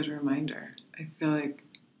 That's a good reminder. I feel like,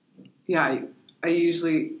 I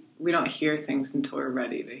usually, we don't hear things until we're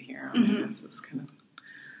ready to hear them. I guess it's kind of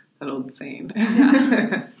that old saying.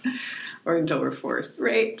 Yeah. Or until we're forced.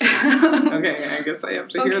 Right. Okay, I guess I have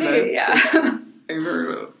to hear this. Yeah. I've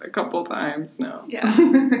heard it a couple times now. Yeah.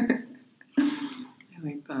 I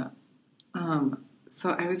like that. So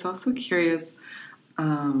I was also curious,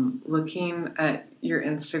 looking at your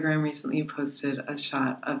Instagram recently, you posted a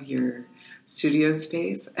shot of your studio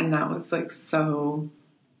space, and that was like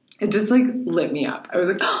it just like lit me up. I was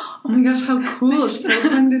like, oh my gosh, how cool. It's so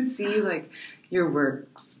fun to see like your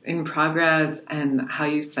works in progress and how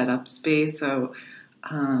you set up space. So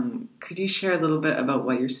could you share a little bit about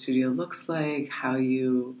what your studio looks like, how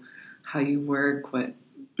you work,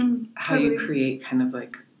 how you create kind of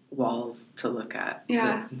like walls to look at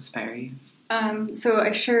that inspire you? So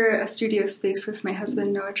I share a studio space with my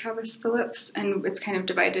husband, Noah Travis Phillips, and it's kind of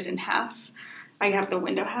divided in half. I have the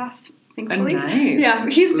window half, thankfully. Nice. Yeah,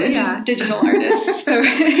 he's a digital artist, so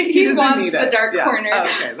he wants the dark corner. Oh,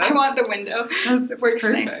 okay. I want the window. It works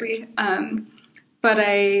perfect. Nicely. But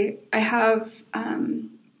I have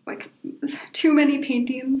like too many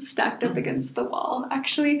paintings stacked up against the wall,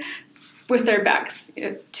 actually, with their backs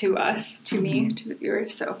to us, to me, to the viewer.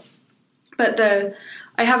 So, but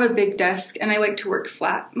I have a big desk, and I like to work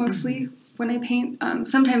flat mostly when I paint.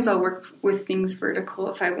 Sometimes I'll work with things vertical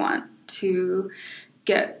if I want to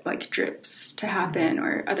get like drips to happen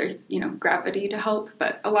or other, gravity to help.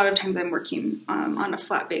 But a lot of times I'm working on a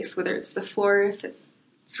flat base, whether it's the floor, if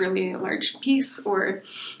it's really a large piece, or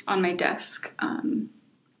on my desk.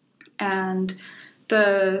 And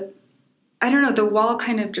the wall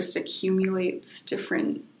kind of just accumulates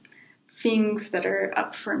different things that are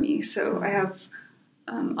up for me. So I have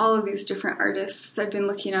all of these different artists I've been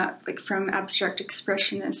looking at, like from abstract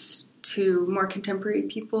expressionists to more contemporary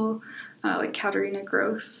people, like Katarina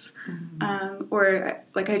Gross. Or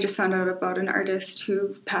like I just found out about an artist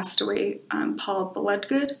who passed away, Paul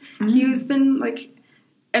Bloodgood. He's been like,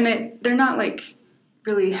 and they're not like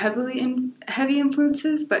really heavy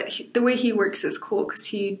influences, but the way he works is cool because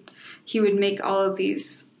he would make all of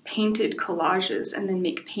these painted collages and then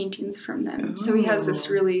make paintings from them. So he has this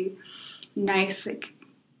really nice like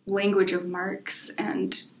language of marks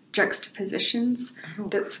and juxtapositions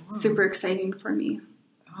that's super exciting for me.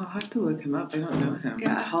 I'll have to look him up. I don't know him.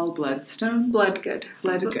 Yeah. Paul Bloodstone? Bloodgood.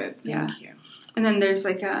 Bloodgood. Thank you. And then there's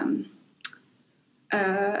like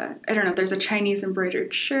I don't know, there's a Chinese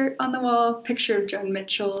embroidered shirt on the wall, picture of Joan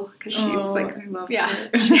Mitchell, because she's like, I love yeah, her.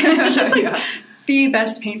 she's like the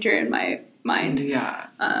best painter in my mind. Yeah,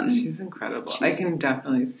 she's incredible. I can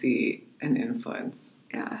definitely see an influence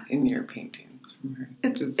in your paintings from her.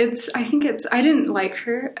 I didn't like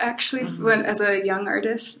her actually as a young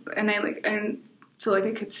artist, and I didn't feel like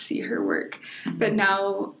I could see her work. But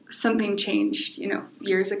now something changed, you know,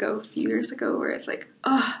 a few years ago, where it's like,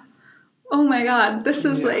 oh my God, this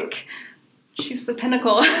is like, she's the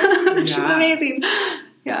pinnacle. She's amazing.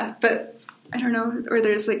 Yeah, but I don't know, or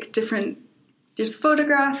there's like there's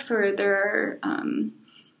photographs, or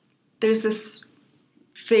there's this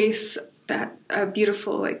face that a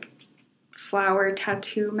beautiful like flower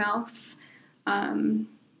tattoo mouth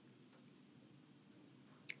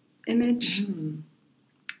image.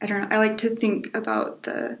 I don't know. I like to think about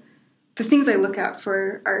the things I look at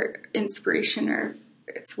for art inspiration, or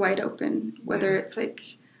it's wide open, whether it's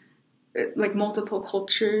like multiple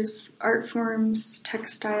cultures, art forms,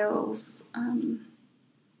 textiles,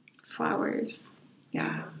 flowers.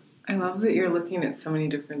 Yeah. I love that you're looking at so many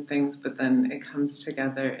different things, but then it comes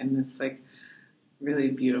together in this like really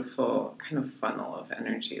beautiful kind of funnel of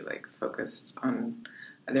energy, like focused on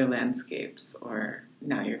other landscapes, or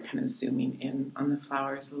now you're kind of zooming in on the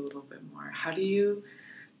flowers a little bit more. How do you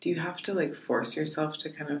have to like force yourself to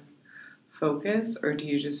kind of focus, or do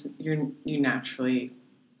you just you naturally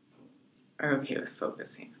are okay with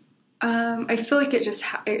focusing? I feel like it just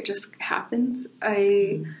happens.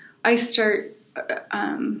 I start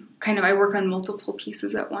I work on multiple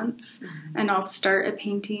pieces at once, and I'll start a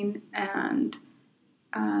painting and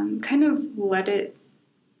kind of let it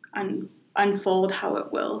unfold how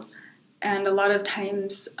it will. And a lot of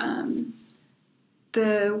times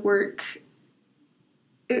the work,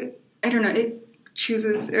 it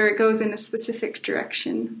chooses, or it goes in a specific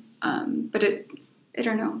direction, but I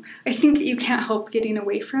don't know. I think you can't help getting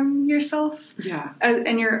away from yourself,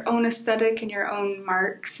 and your own aesthetic and your own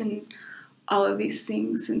marks and all of these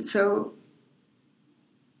things. And so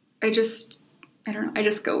I don't know. I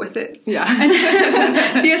just go with it. Yeah,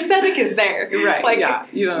 the aesthetic is there, right?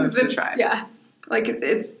 Like, you don't have to try. Yeah, like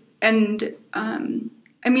it's, and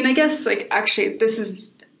I mean, I guess like actually, this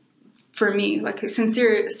is for me, like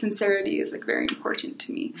sincerity is like very important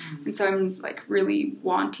to me, and so I'm like really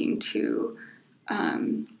wanting to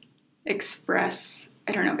express,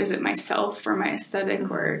 I don't know, is it myself or my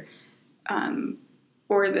aesthetic, or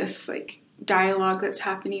this like dialogue that's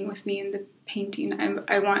happening with me in the painting.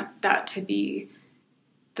 I want that to be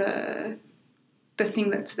the thing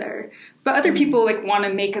that's there. But other people like want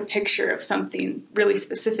to make a picture of something really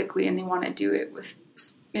specifically, and they want to do it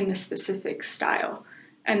in a specific style,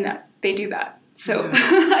 and that they do that. So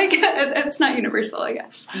I guess it's not universal, I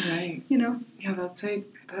guess. Right. You know? Yeah,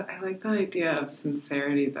 I like the idea of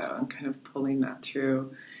sincerity, though, and kind of pulling that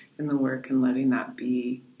through in the work and letting that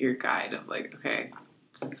be your guide of like, okay,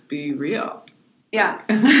 just be real. Yeah.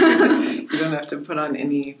 You don't have to put on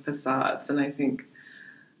any facades. And I think,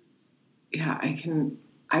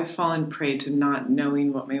 I've fallen prey to not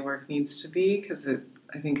knowing what my work needs to be, because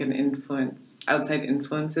I think outside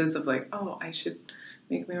influences of like, oh, I should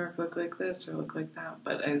make my work look like this or look like that.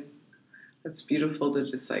 But it's beautiful to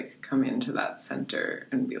just like come into that center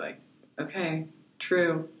and be like, okay,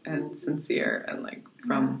 true and sincere, and like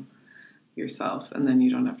from yourself. And then you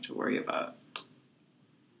don't have to worry about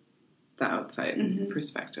the outside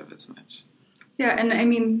perspective as much. Yeah, and I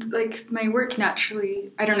mean, like, my work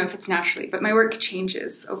naturally, I don't know if it's naturally, but my work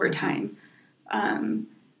changes over time. I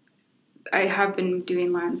have been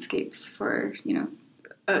doing landscapes for,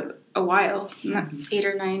 a while, 8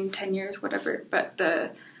 or 9, 10 years, whatever, but the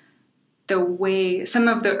way, some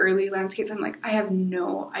of the early landscapes, I'm like, I have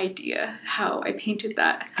no idea how I painted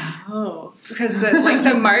that. Oh. Because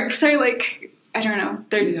the marks are like, I don't know,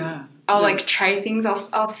 I'll like try things.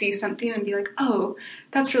 I'll see something and be like, oh,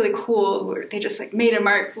 that's really cool. Or they just like made a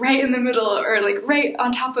mark right in the middle, or like right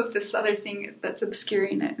on top of this other thing that's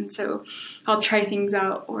obscuring it. And so I'll try things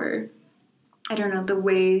out, or I don't know, the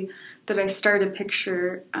way that I start a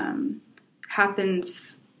picture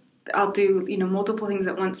happens. I'll do, multiple things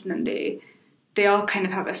at once, and then they all kind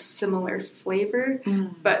of have a similar flavor,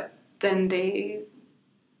 but then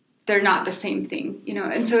they're not the same thing,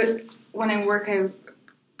 And so when I work, I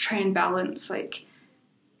try and balance, like,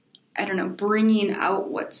 I don't know, bringing out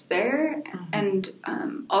what's there, and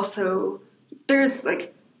also there's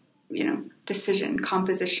like,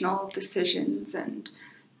 compositional decisions, and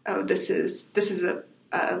this is a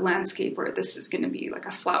landscape, or this is going to be like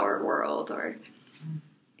a flower world, or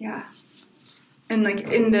and like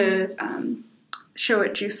in the show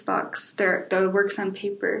at Juicebox, the works on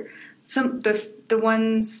paper, the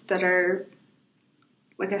ones that are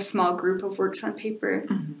like a small group of works on paper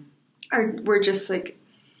were just like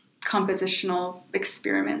compositional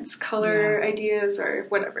experiments, color ideas or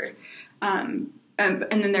whatever. And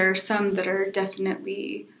then there are some that are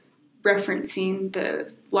definitely referencing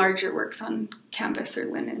the larger works on canvas or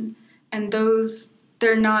linen. And those,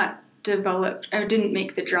 they're not developed. I didn't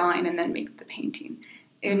make the drawing and then make the painting.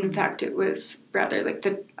 In fact, it was rather like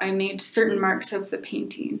I made certain marks of the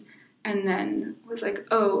painting and then was like,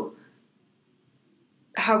 oh,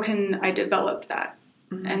 how can I develop that?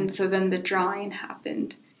 And so then the drawing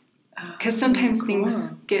happened. Because sometimes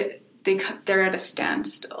things they're at a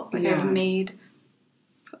standstill. Like I've made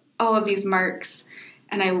all of these marks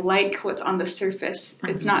and I like what's on the surface.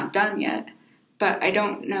 It's not done yet, but I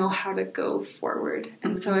don't know how to go forward.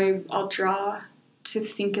 And so I'll draw to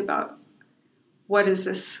think about what is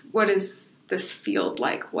this field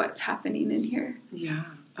like? What's happening in here? Yeah.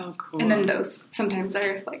 Oh, cool. And then those sometimes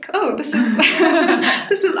are like, oh, this is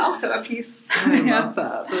this is also a piece. I love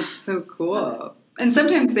that. That's so cool. And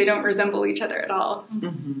sometimes they don't resemble each other at all.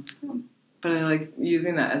 So. But I like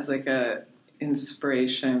using that as like a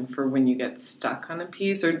inspiration for when you get stuck on a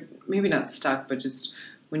piece, or maybe not stuck, but just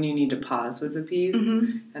when you need to pause with a piece,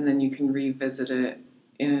 and then you can revisit it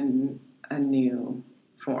in a new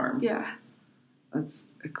form. Yeah. That's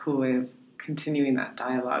a cool way of continuing that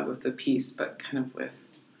dialogue with the piece, but kind of with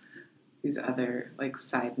these other like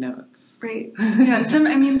side notes. Right. Yeah.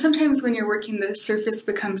 Sometimes when you're working, the surface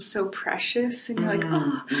becomes so precious and you're like,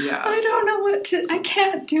 oh, yes. I don't know I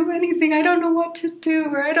can't do anything. I don't know what to do,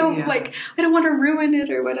 or I don't I don't want to ruin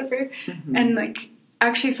it or whatever. And like,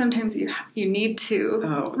 actually sometimes you need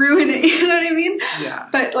to ruin it. You know what I mean? Yeah.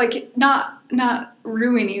 But like not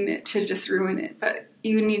ruining it to just ruin it, but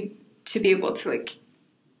you need to be able to like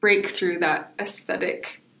break through that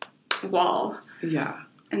aesthetic wall. Yeah.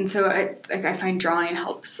 And so I find drawing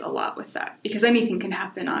helps a lot with that, because anything can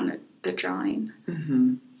happen on the drawing.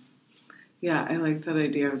 Yeah, I like that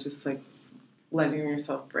idea of just like letting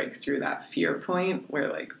yourself break through that fear point where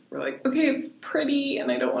like we're like, okay, it's pretty and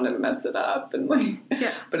I don't want to mess it up, and like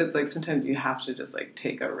but it's like sometimes you have to just like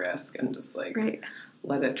take a risk and just like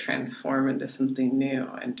let it transform into something new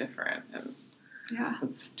and different. And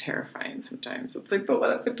it's terrifying sometimes. It's like, but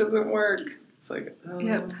what if it doesn't work? It's like,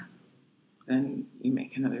 then you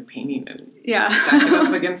make another painting and stack it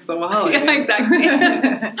up against the wall. Exactly.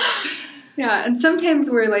 And sometimes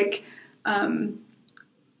we're like,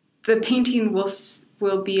 the painting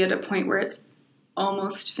will be at a point where it's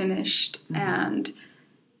almost finished, and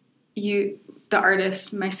the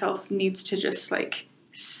artist, myself, needs to just like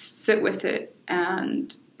sit with it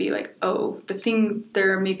and be like, oh,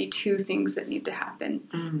 there are maybe two things that need to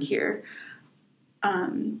happen here.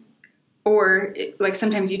 Or like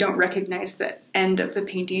sometimes you don't recognize the end of the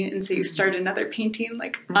painting, and so you start another painting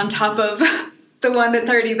like on top of the one that's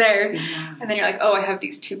already there, and then you're like, oh, I have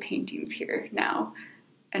these two paintings here now,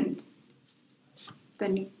 and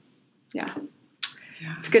then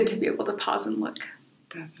it's good to be able to pause and look.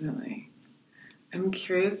 Definitely. I'm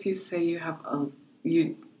curious. You say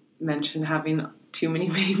you mentioned having too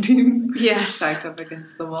many paintings stacked up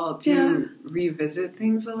against the wall. Do you revisit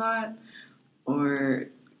things a lot, or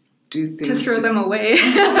do things to throw them away?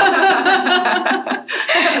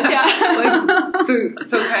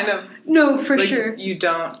 So kind of no, for like, sure. You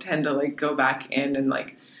don't tend to like go back in and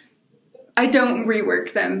like. I don't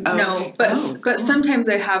rework them. No, but sometimes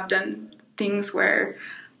I have done things where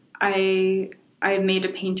I made a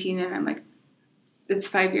painting and I'm like, it's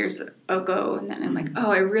 5 years ago, and then I'm like,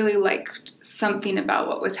 oh, I really liked something about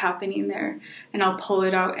what was happening there, and I'll pull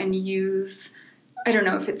it out and use, I don't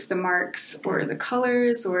know if it's the marks or the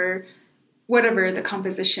colors or whatever the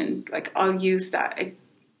composition, like I'll use that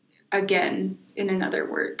again in another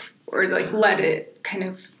work, or like let it kind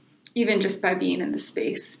of, even just by being in the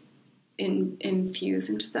space, infuse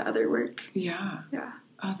into the other work. Yeah. Yeah.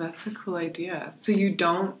 Oh, that's a cool idea. So you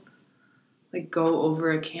don't like go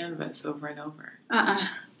over a canvas over and over? Wow.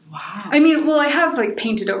 I mean, well, I have like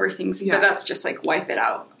painted over things, but that's just like wipe it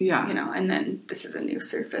out. Yeah. You know, and then this is a new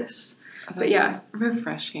surface. That's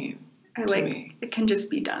refreshing. I like me. It can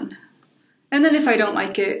just be done. And then if I don't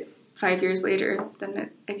like it 5 years later,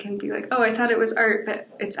 then it can be like, oh, I thought it was art, but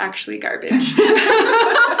it's actually garbage.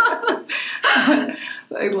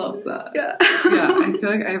 I love that. Yeah. I feel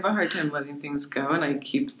like I have a hard time letting things go, and I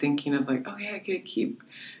keep thinking of like, okay, I could keep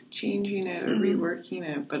changing it or reworking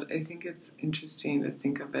it. But I think it's interesting to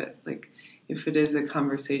think of it like if it is a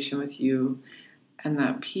conversation with you and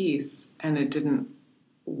that piece and it didn't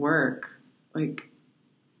work, like,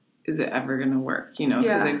 is it ever going to work? You know,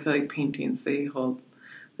 because I feel like paintings, they hold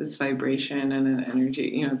this vibration and an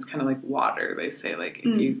energy. You know, it's kind of like water. They say, like,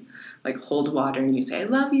 if you like hold water and you say, I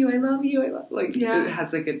love you, I love you, I love, like, it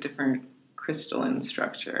has like a different crystalline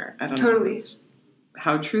structure. I don't know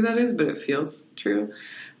how true that is, but it feels true.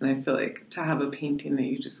 And I feel like to have a painting that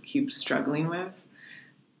you just keep struggling with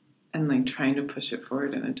and like trying to push it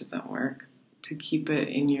forward and it doesn't work, to keep it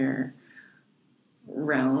in your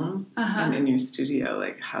realm and in your studio,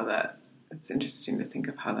 like how that, it's interesting to think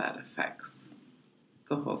of how that affects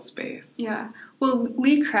the whole space. Yeah. Well,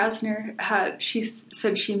 Lee Krasner she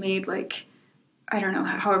said she made like, I don't know,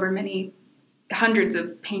 however many hundreds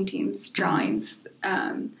of paintings, drawings,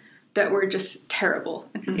 that were just terrible,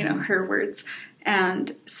 you know, her words.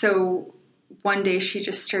 And so one day she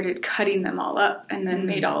just started cutting them all up and then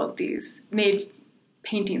made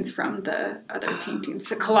paintings from the other paintings,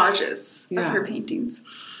 the collages of her paintings,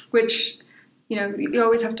 which, you know, you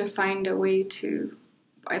always have to find a way to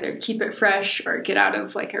either keep it fresh or get out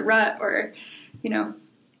of like a rut or, you know.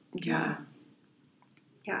 Yeah.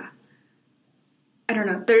 I don't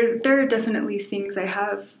know. There are definitely things I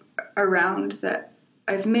have around that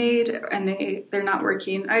I've made and they're not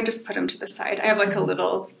working. I just put them to the side. I have like a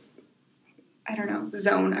little, I don't know,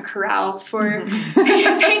 zone, a corral for paintings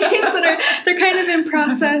that they're kind of in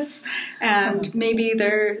process, and maybe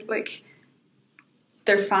they're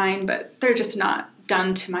fine, but they're just not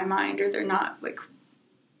done to my mind, or they're not like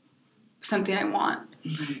something I want.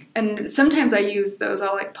 Mm-hmm. And sometimes I use those.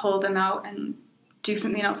 I'll like pull them out and do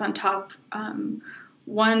something else on top.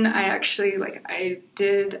 One I actually I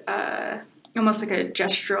did almost like a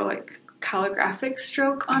gestural, like calligraphic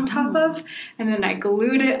stroke on top of, and then I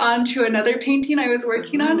glued it onto another painting I was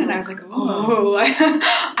working on, and I was like,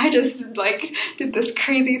 I just like did this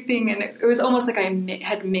crazy thing, and it was almost like I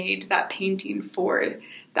had made that painting for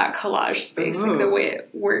that collage space, like the way it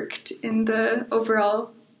worked in the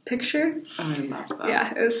overall picture. Oh, I love that.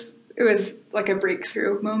 Yeah, it was like a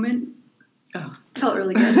breakthrough moment. Oh. Felt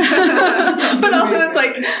really good. But also it's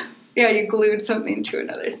like, yeah, you glued something to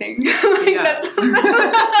another thing. That's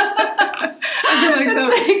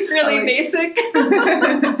really basic.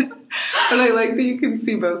 But I like that you can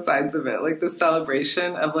see both sides of it. Like the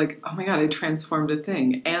celebration of like, oh my God, I transformed a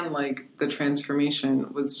thing. And like the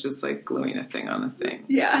transformation was just like gluing a thing on a thing.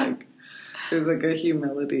 Yeah. Like there's like a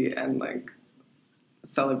humility and like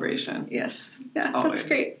celebration. Yes. Yeah, always. That's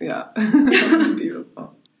great. Yeah. That's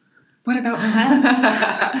beautiful. What about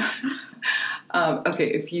plants? Okay,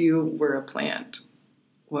 if you were a plant,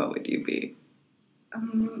 what would you be?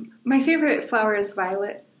 My favorite flower is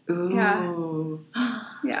violet. Ooh.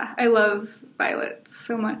 Yeah, I love violets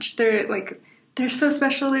so much. They're so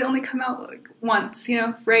special. They only come out like once, you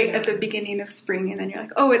know, right at the beginning of spring, and then you're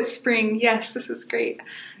like, oh, it's spring. Yes, this is great.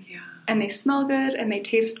 Yeah. And they smell good and they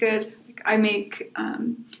taste good. I make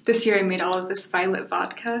this year I made all of this violet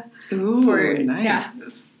vodka. Ooh, nice. Yeah,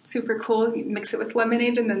 it's super cool. You mix it with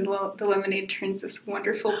lemonade, and then the lemonade turns this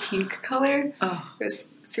wonderful pink color. Oh. It was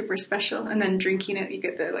super special. And then drinking it, you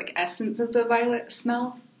get the like essence of the violet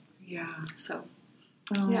smell. Yeah. So,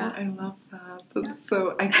 yeah, I love that. That's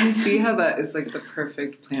so. I can see how that is like the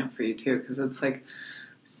perfect plant for you too, because it's like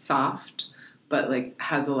soft, but like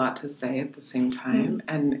has a lot to say at the same time.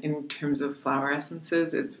 And in terms of flower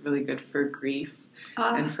essences, it's really good for grief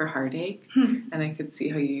and for heartache. And I could see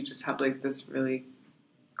how you just have like this really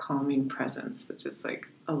calming presence that just like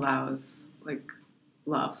allows like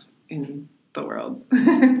love in the world.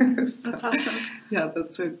 That's awesome. Yeah,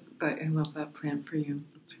 I love that plant for you.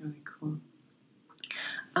 That's really cool.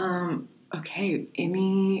 Okay,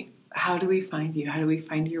 how do we find you? How do we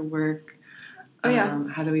find your work?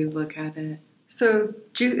 How do we look at it? So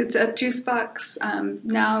it's at Juicebox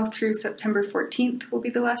now through September 14th will be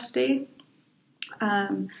the last day.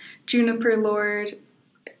 Juniper Lord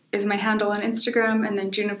is my handle on Instagram, and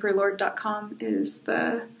then juniperlord.com is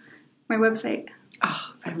my website.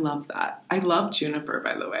 Oh, I love that. I love Juniper,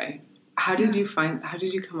 by the way. How did you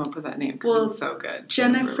come up with that name? Because it's so good.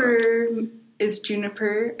 Jennifer is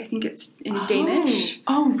Juniper. I think it's in Danish.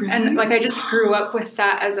 Oh, really? And like I just grew up with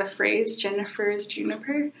that as a phrase. Jennifer is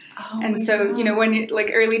Juniper. Oh, and so, God. You know, when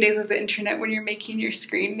like early days of the internet, when you're making your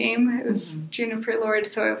screen name, it was Juniper Lord.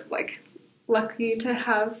 So I'm like lucky to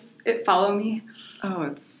have it follow me. Oh,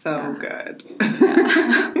 it's so good.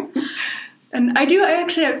 Yeah. And I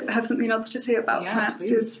actually have something else to say about plants.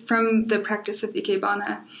 Please. Is from the practice of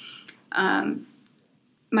Ikebana.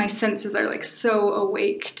 My senses are like so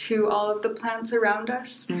awake to all of the plants around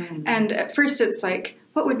us. Mm. And at first it's like,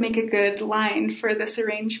 what would make a good line for this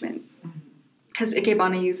arrangement? Because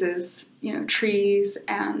Ikebana uses, you know, trees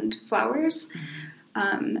and flowers.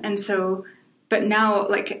 And so, but now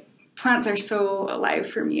like plants are so alive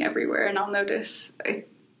for me everywhere. And I'll notice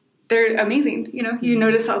they're amazing. You know, you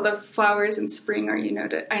notice all the flowers in spring, or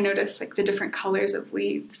I notice like the different colors of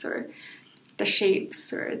leaves, or the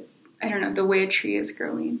shapes, or I don't know, the way a tree is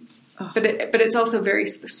growing. Oh. But it's also very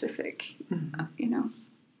specific, you know.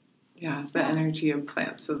 Yeah, the energy of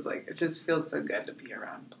plants is like, it just feels so good to be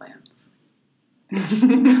around plants.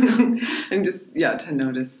 And just, to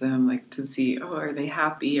notice them, like to see, are they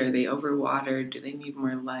happy? Are they overwatered? Do they need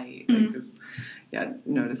more light? Like just,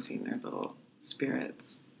 noticing their little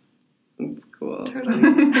spirits. It's cool.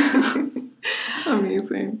 Totally.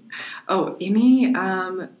 Amazing. Oh, any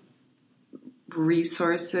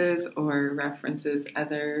resources or references,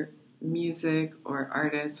 other music or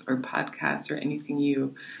artists or podcasts or anything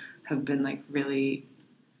you have been like really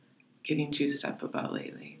getting juiced up about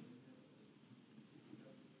lately?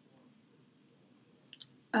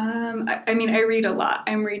 I mean, I read a lot.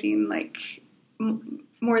 I'm reading like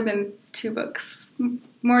more than 2 books,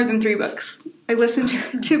 more than 3 books. I listen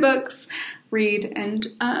to 2 books, read, and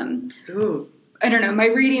I don't know. My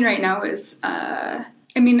reading right now is,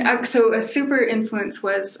 so a super influence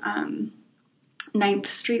was 9th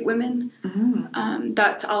Street Women.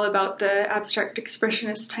 That's all about the abstract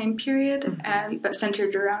expressionist time period, but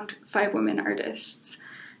centered around 5 women artists.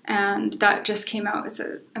 And that just came out. It's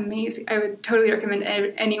amazing. I would totally recommend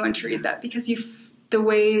anyone to read that, because the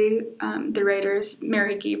way the writers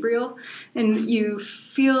Mary Gabriel, and you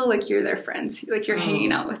feel like you're their friends, like you're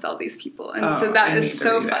hanging out with all these people, and so that is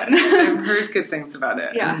so fun. I've heard good things about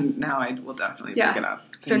it. Yeah, and now I will definitely pick it up.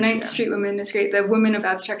 So 9th Street Women is great. The Women of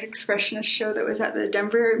Abstract Expressionist show that was at the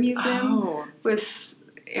Denver Museum was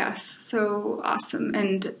so awesome.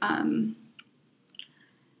 And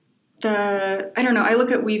I don't know, I look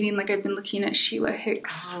at weaving, like I've been looking at Sheila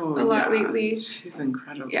Hicks a lot lately. She's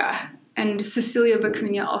incredible. Yeah. And Cecilia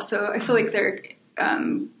Vicuña also. I feel like they're,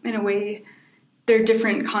 in a way, they're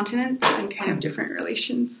different continents and kind of different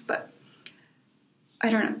relations, but I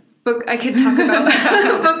don't know. I could talk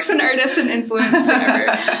about books and artists and influence whatever,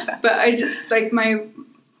 but I just, like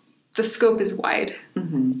the scope is wide.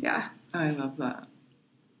 Yeah. I love that.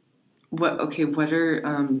 What are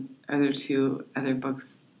there 2 other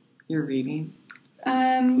books you're reading?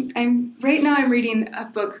 I'm reading a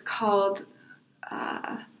book called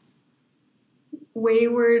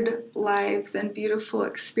Wayward Lives and Beautiful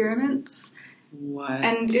Experiments. What?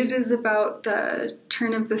 And it is about the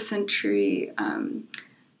turn of the century,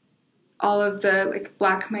 all of the like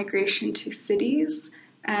Black migration to cities,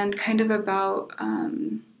 and kind of about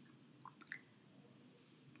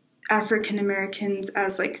African Americans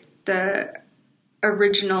as like the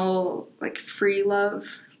original like free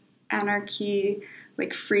love, anarchy,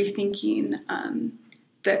 like free thinking,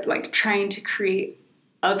 that like trying to create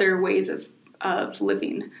other ways of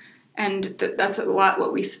living. And that's a lot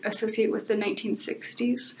what we associate with the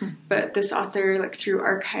 1960s. But this author, like through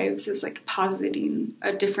archives, is like positing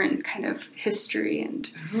a different kind of history. And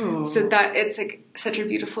so that it's like such a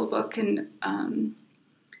beautiful book. And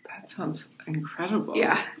that sounds incredible.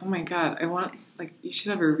 Yeah. Oh my God. You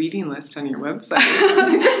should have a reading list on your website.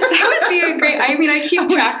 That would be a great, I keep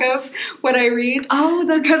track of what I read. Oh,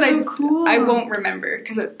 that's so cool. I won't remember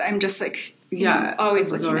because I'm just like, always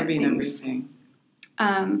looking at things. Everything.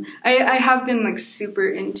 I have been like super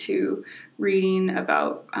into reading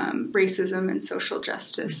about racism and social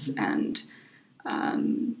justice and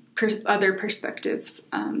other perspectives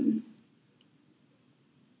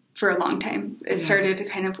for a long time. It started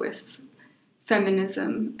kind of with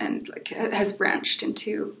feminism and like has branched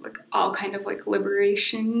into like all kind of like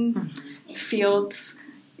liberation fields,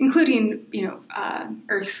 including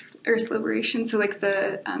earth liberation. So like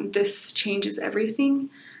the This Changes Everything,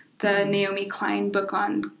 the Naomi Klein book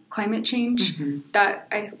on climate change, that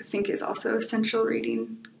I think is also essential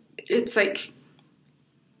reading. It's like,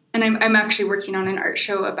 and I'm actually working on an art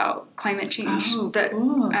show about climate change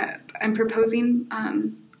I'm proposing.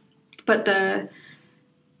 But the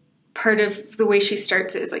part of the way she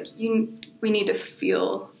starts it is like, we need to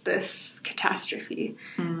feel this catastrophe.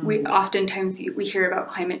 We oftentimes we hear about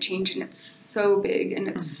climate change and it's so big and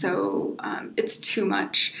it's so it's too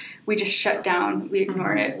much. We just shut down, we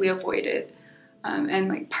ignore it, we avoid it, and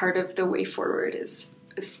like part of the way forward is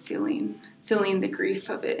feeling the grief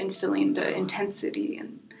of it and feeling the intensity.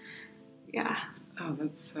 And oh,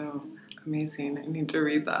 that's so amazing. I need to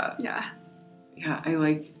read that. Yeah,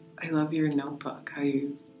 I love your notebook, how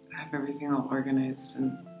you have everything all organized,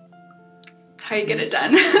 and that's how you get it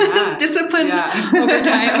done. Discipline over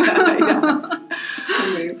time.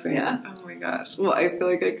 Amazing. Oh my gosh. Well, I feel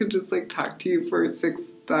like I could just like talk to you for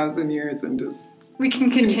 6,000 years and just... We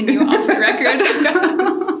can continue off the record.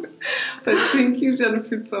 But thank you,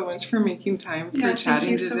 Jennifer, so much for making time for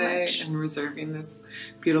chatting today and reserving this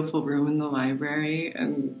beautiful room in the library,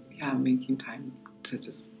 and making time to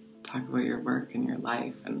just talk about your work and your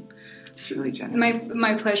life. And it's really generous.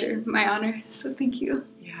 My pleasure, my honor. So thank you.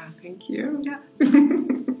 Yeah, thank you. Yeah.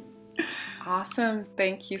 Awesome.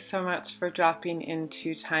 Thank you so much for dropping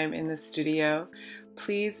into time in the studio.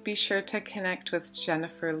 Please be sure to connect with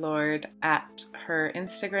Jennifer Lord at her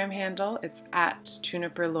Instagram handle. It's at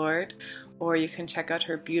juniperlord, or you can check out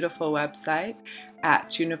her beautiful website at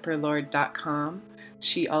juniperlord.com.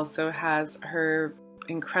 She also has her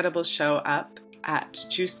incredible show up at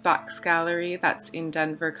Juicebox Gallery. That's in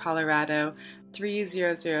Denver, Colorado,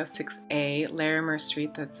 3006A Larimer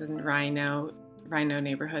Street. That's in Rhino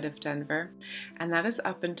neighborhood of Denver, and that is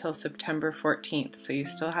up until September 14th, so you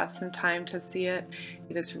still have some time to see it.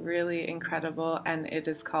 It is really incredible, and it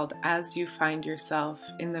is called As You Find Yourself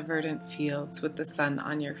in the Verdant Fields with the Sun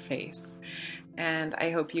on Your Face. And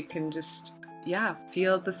I hope you can just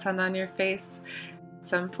feel the sun on your face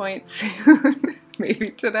some point soon, maybe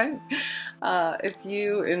today. If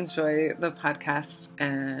you enjoy the podcast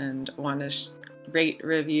and want to rate,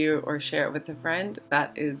 review, or share it with a friend,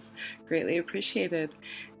 that is greatly appreciated.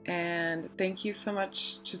 And thank you so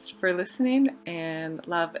much just for listening, and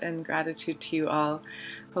love and gratitude to you all.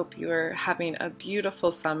 Hope you are having a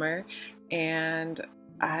beautiful summer, and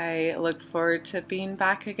I look forward to being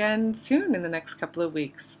back again soon in the next couple of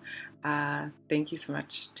weeks. Thank you so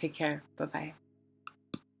much. Take care. Bye-bye.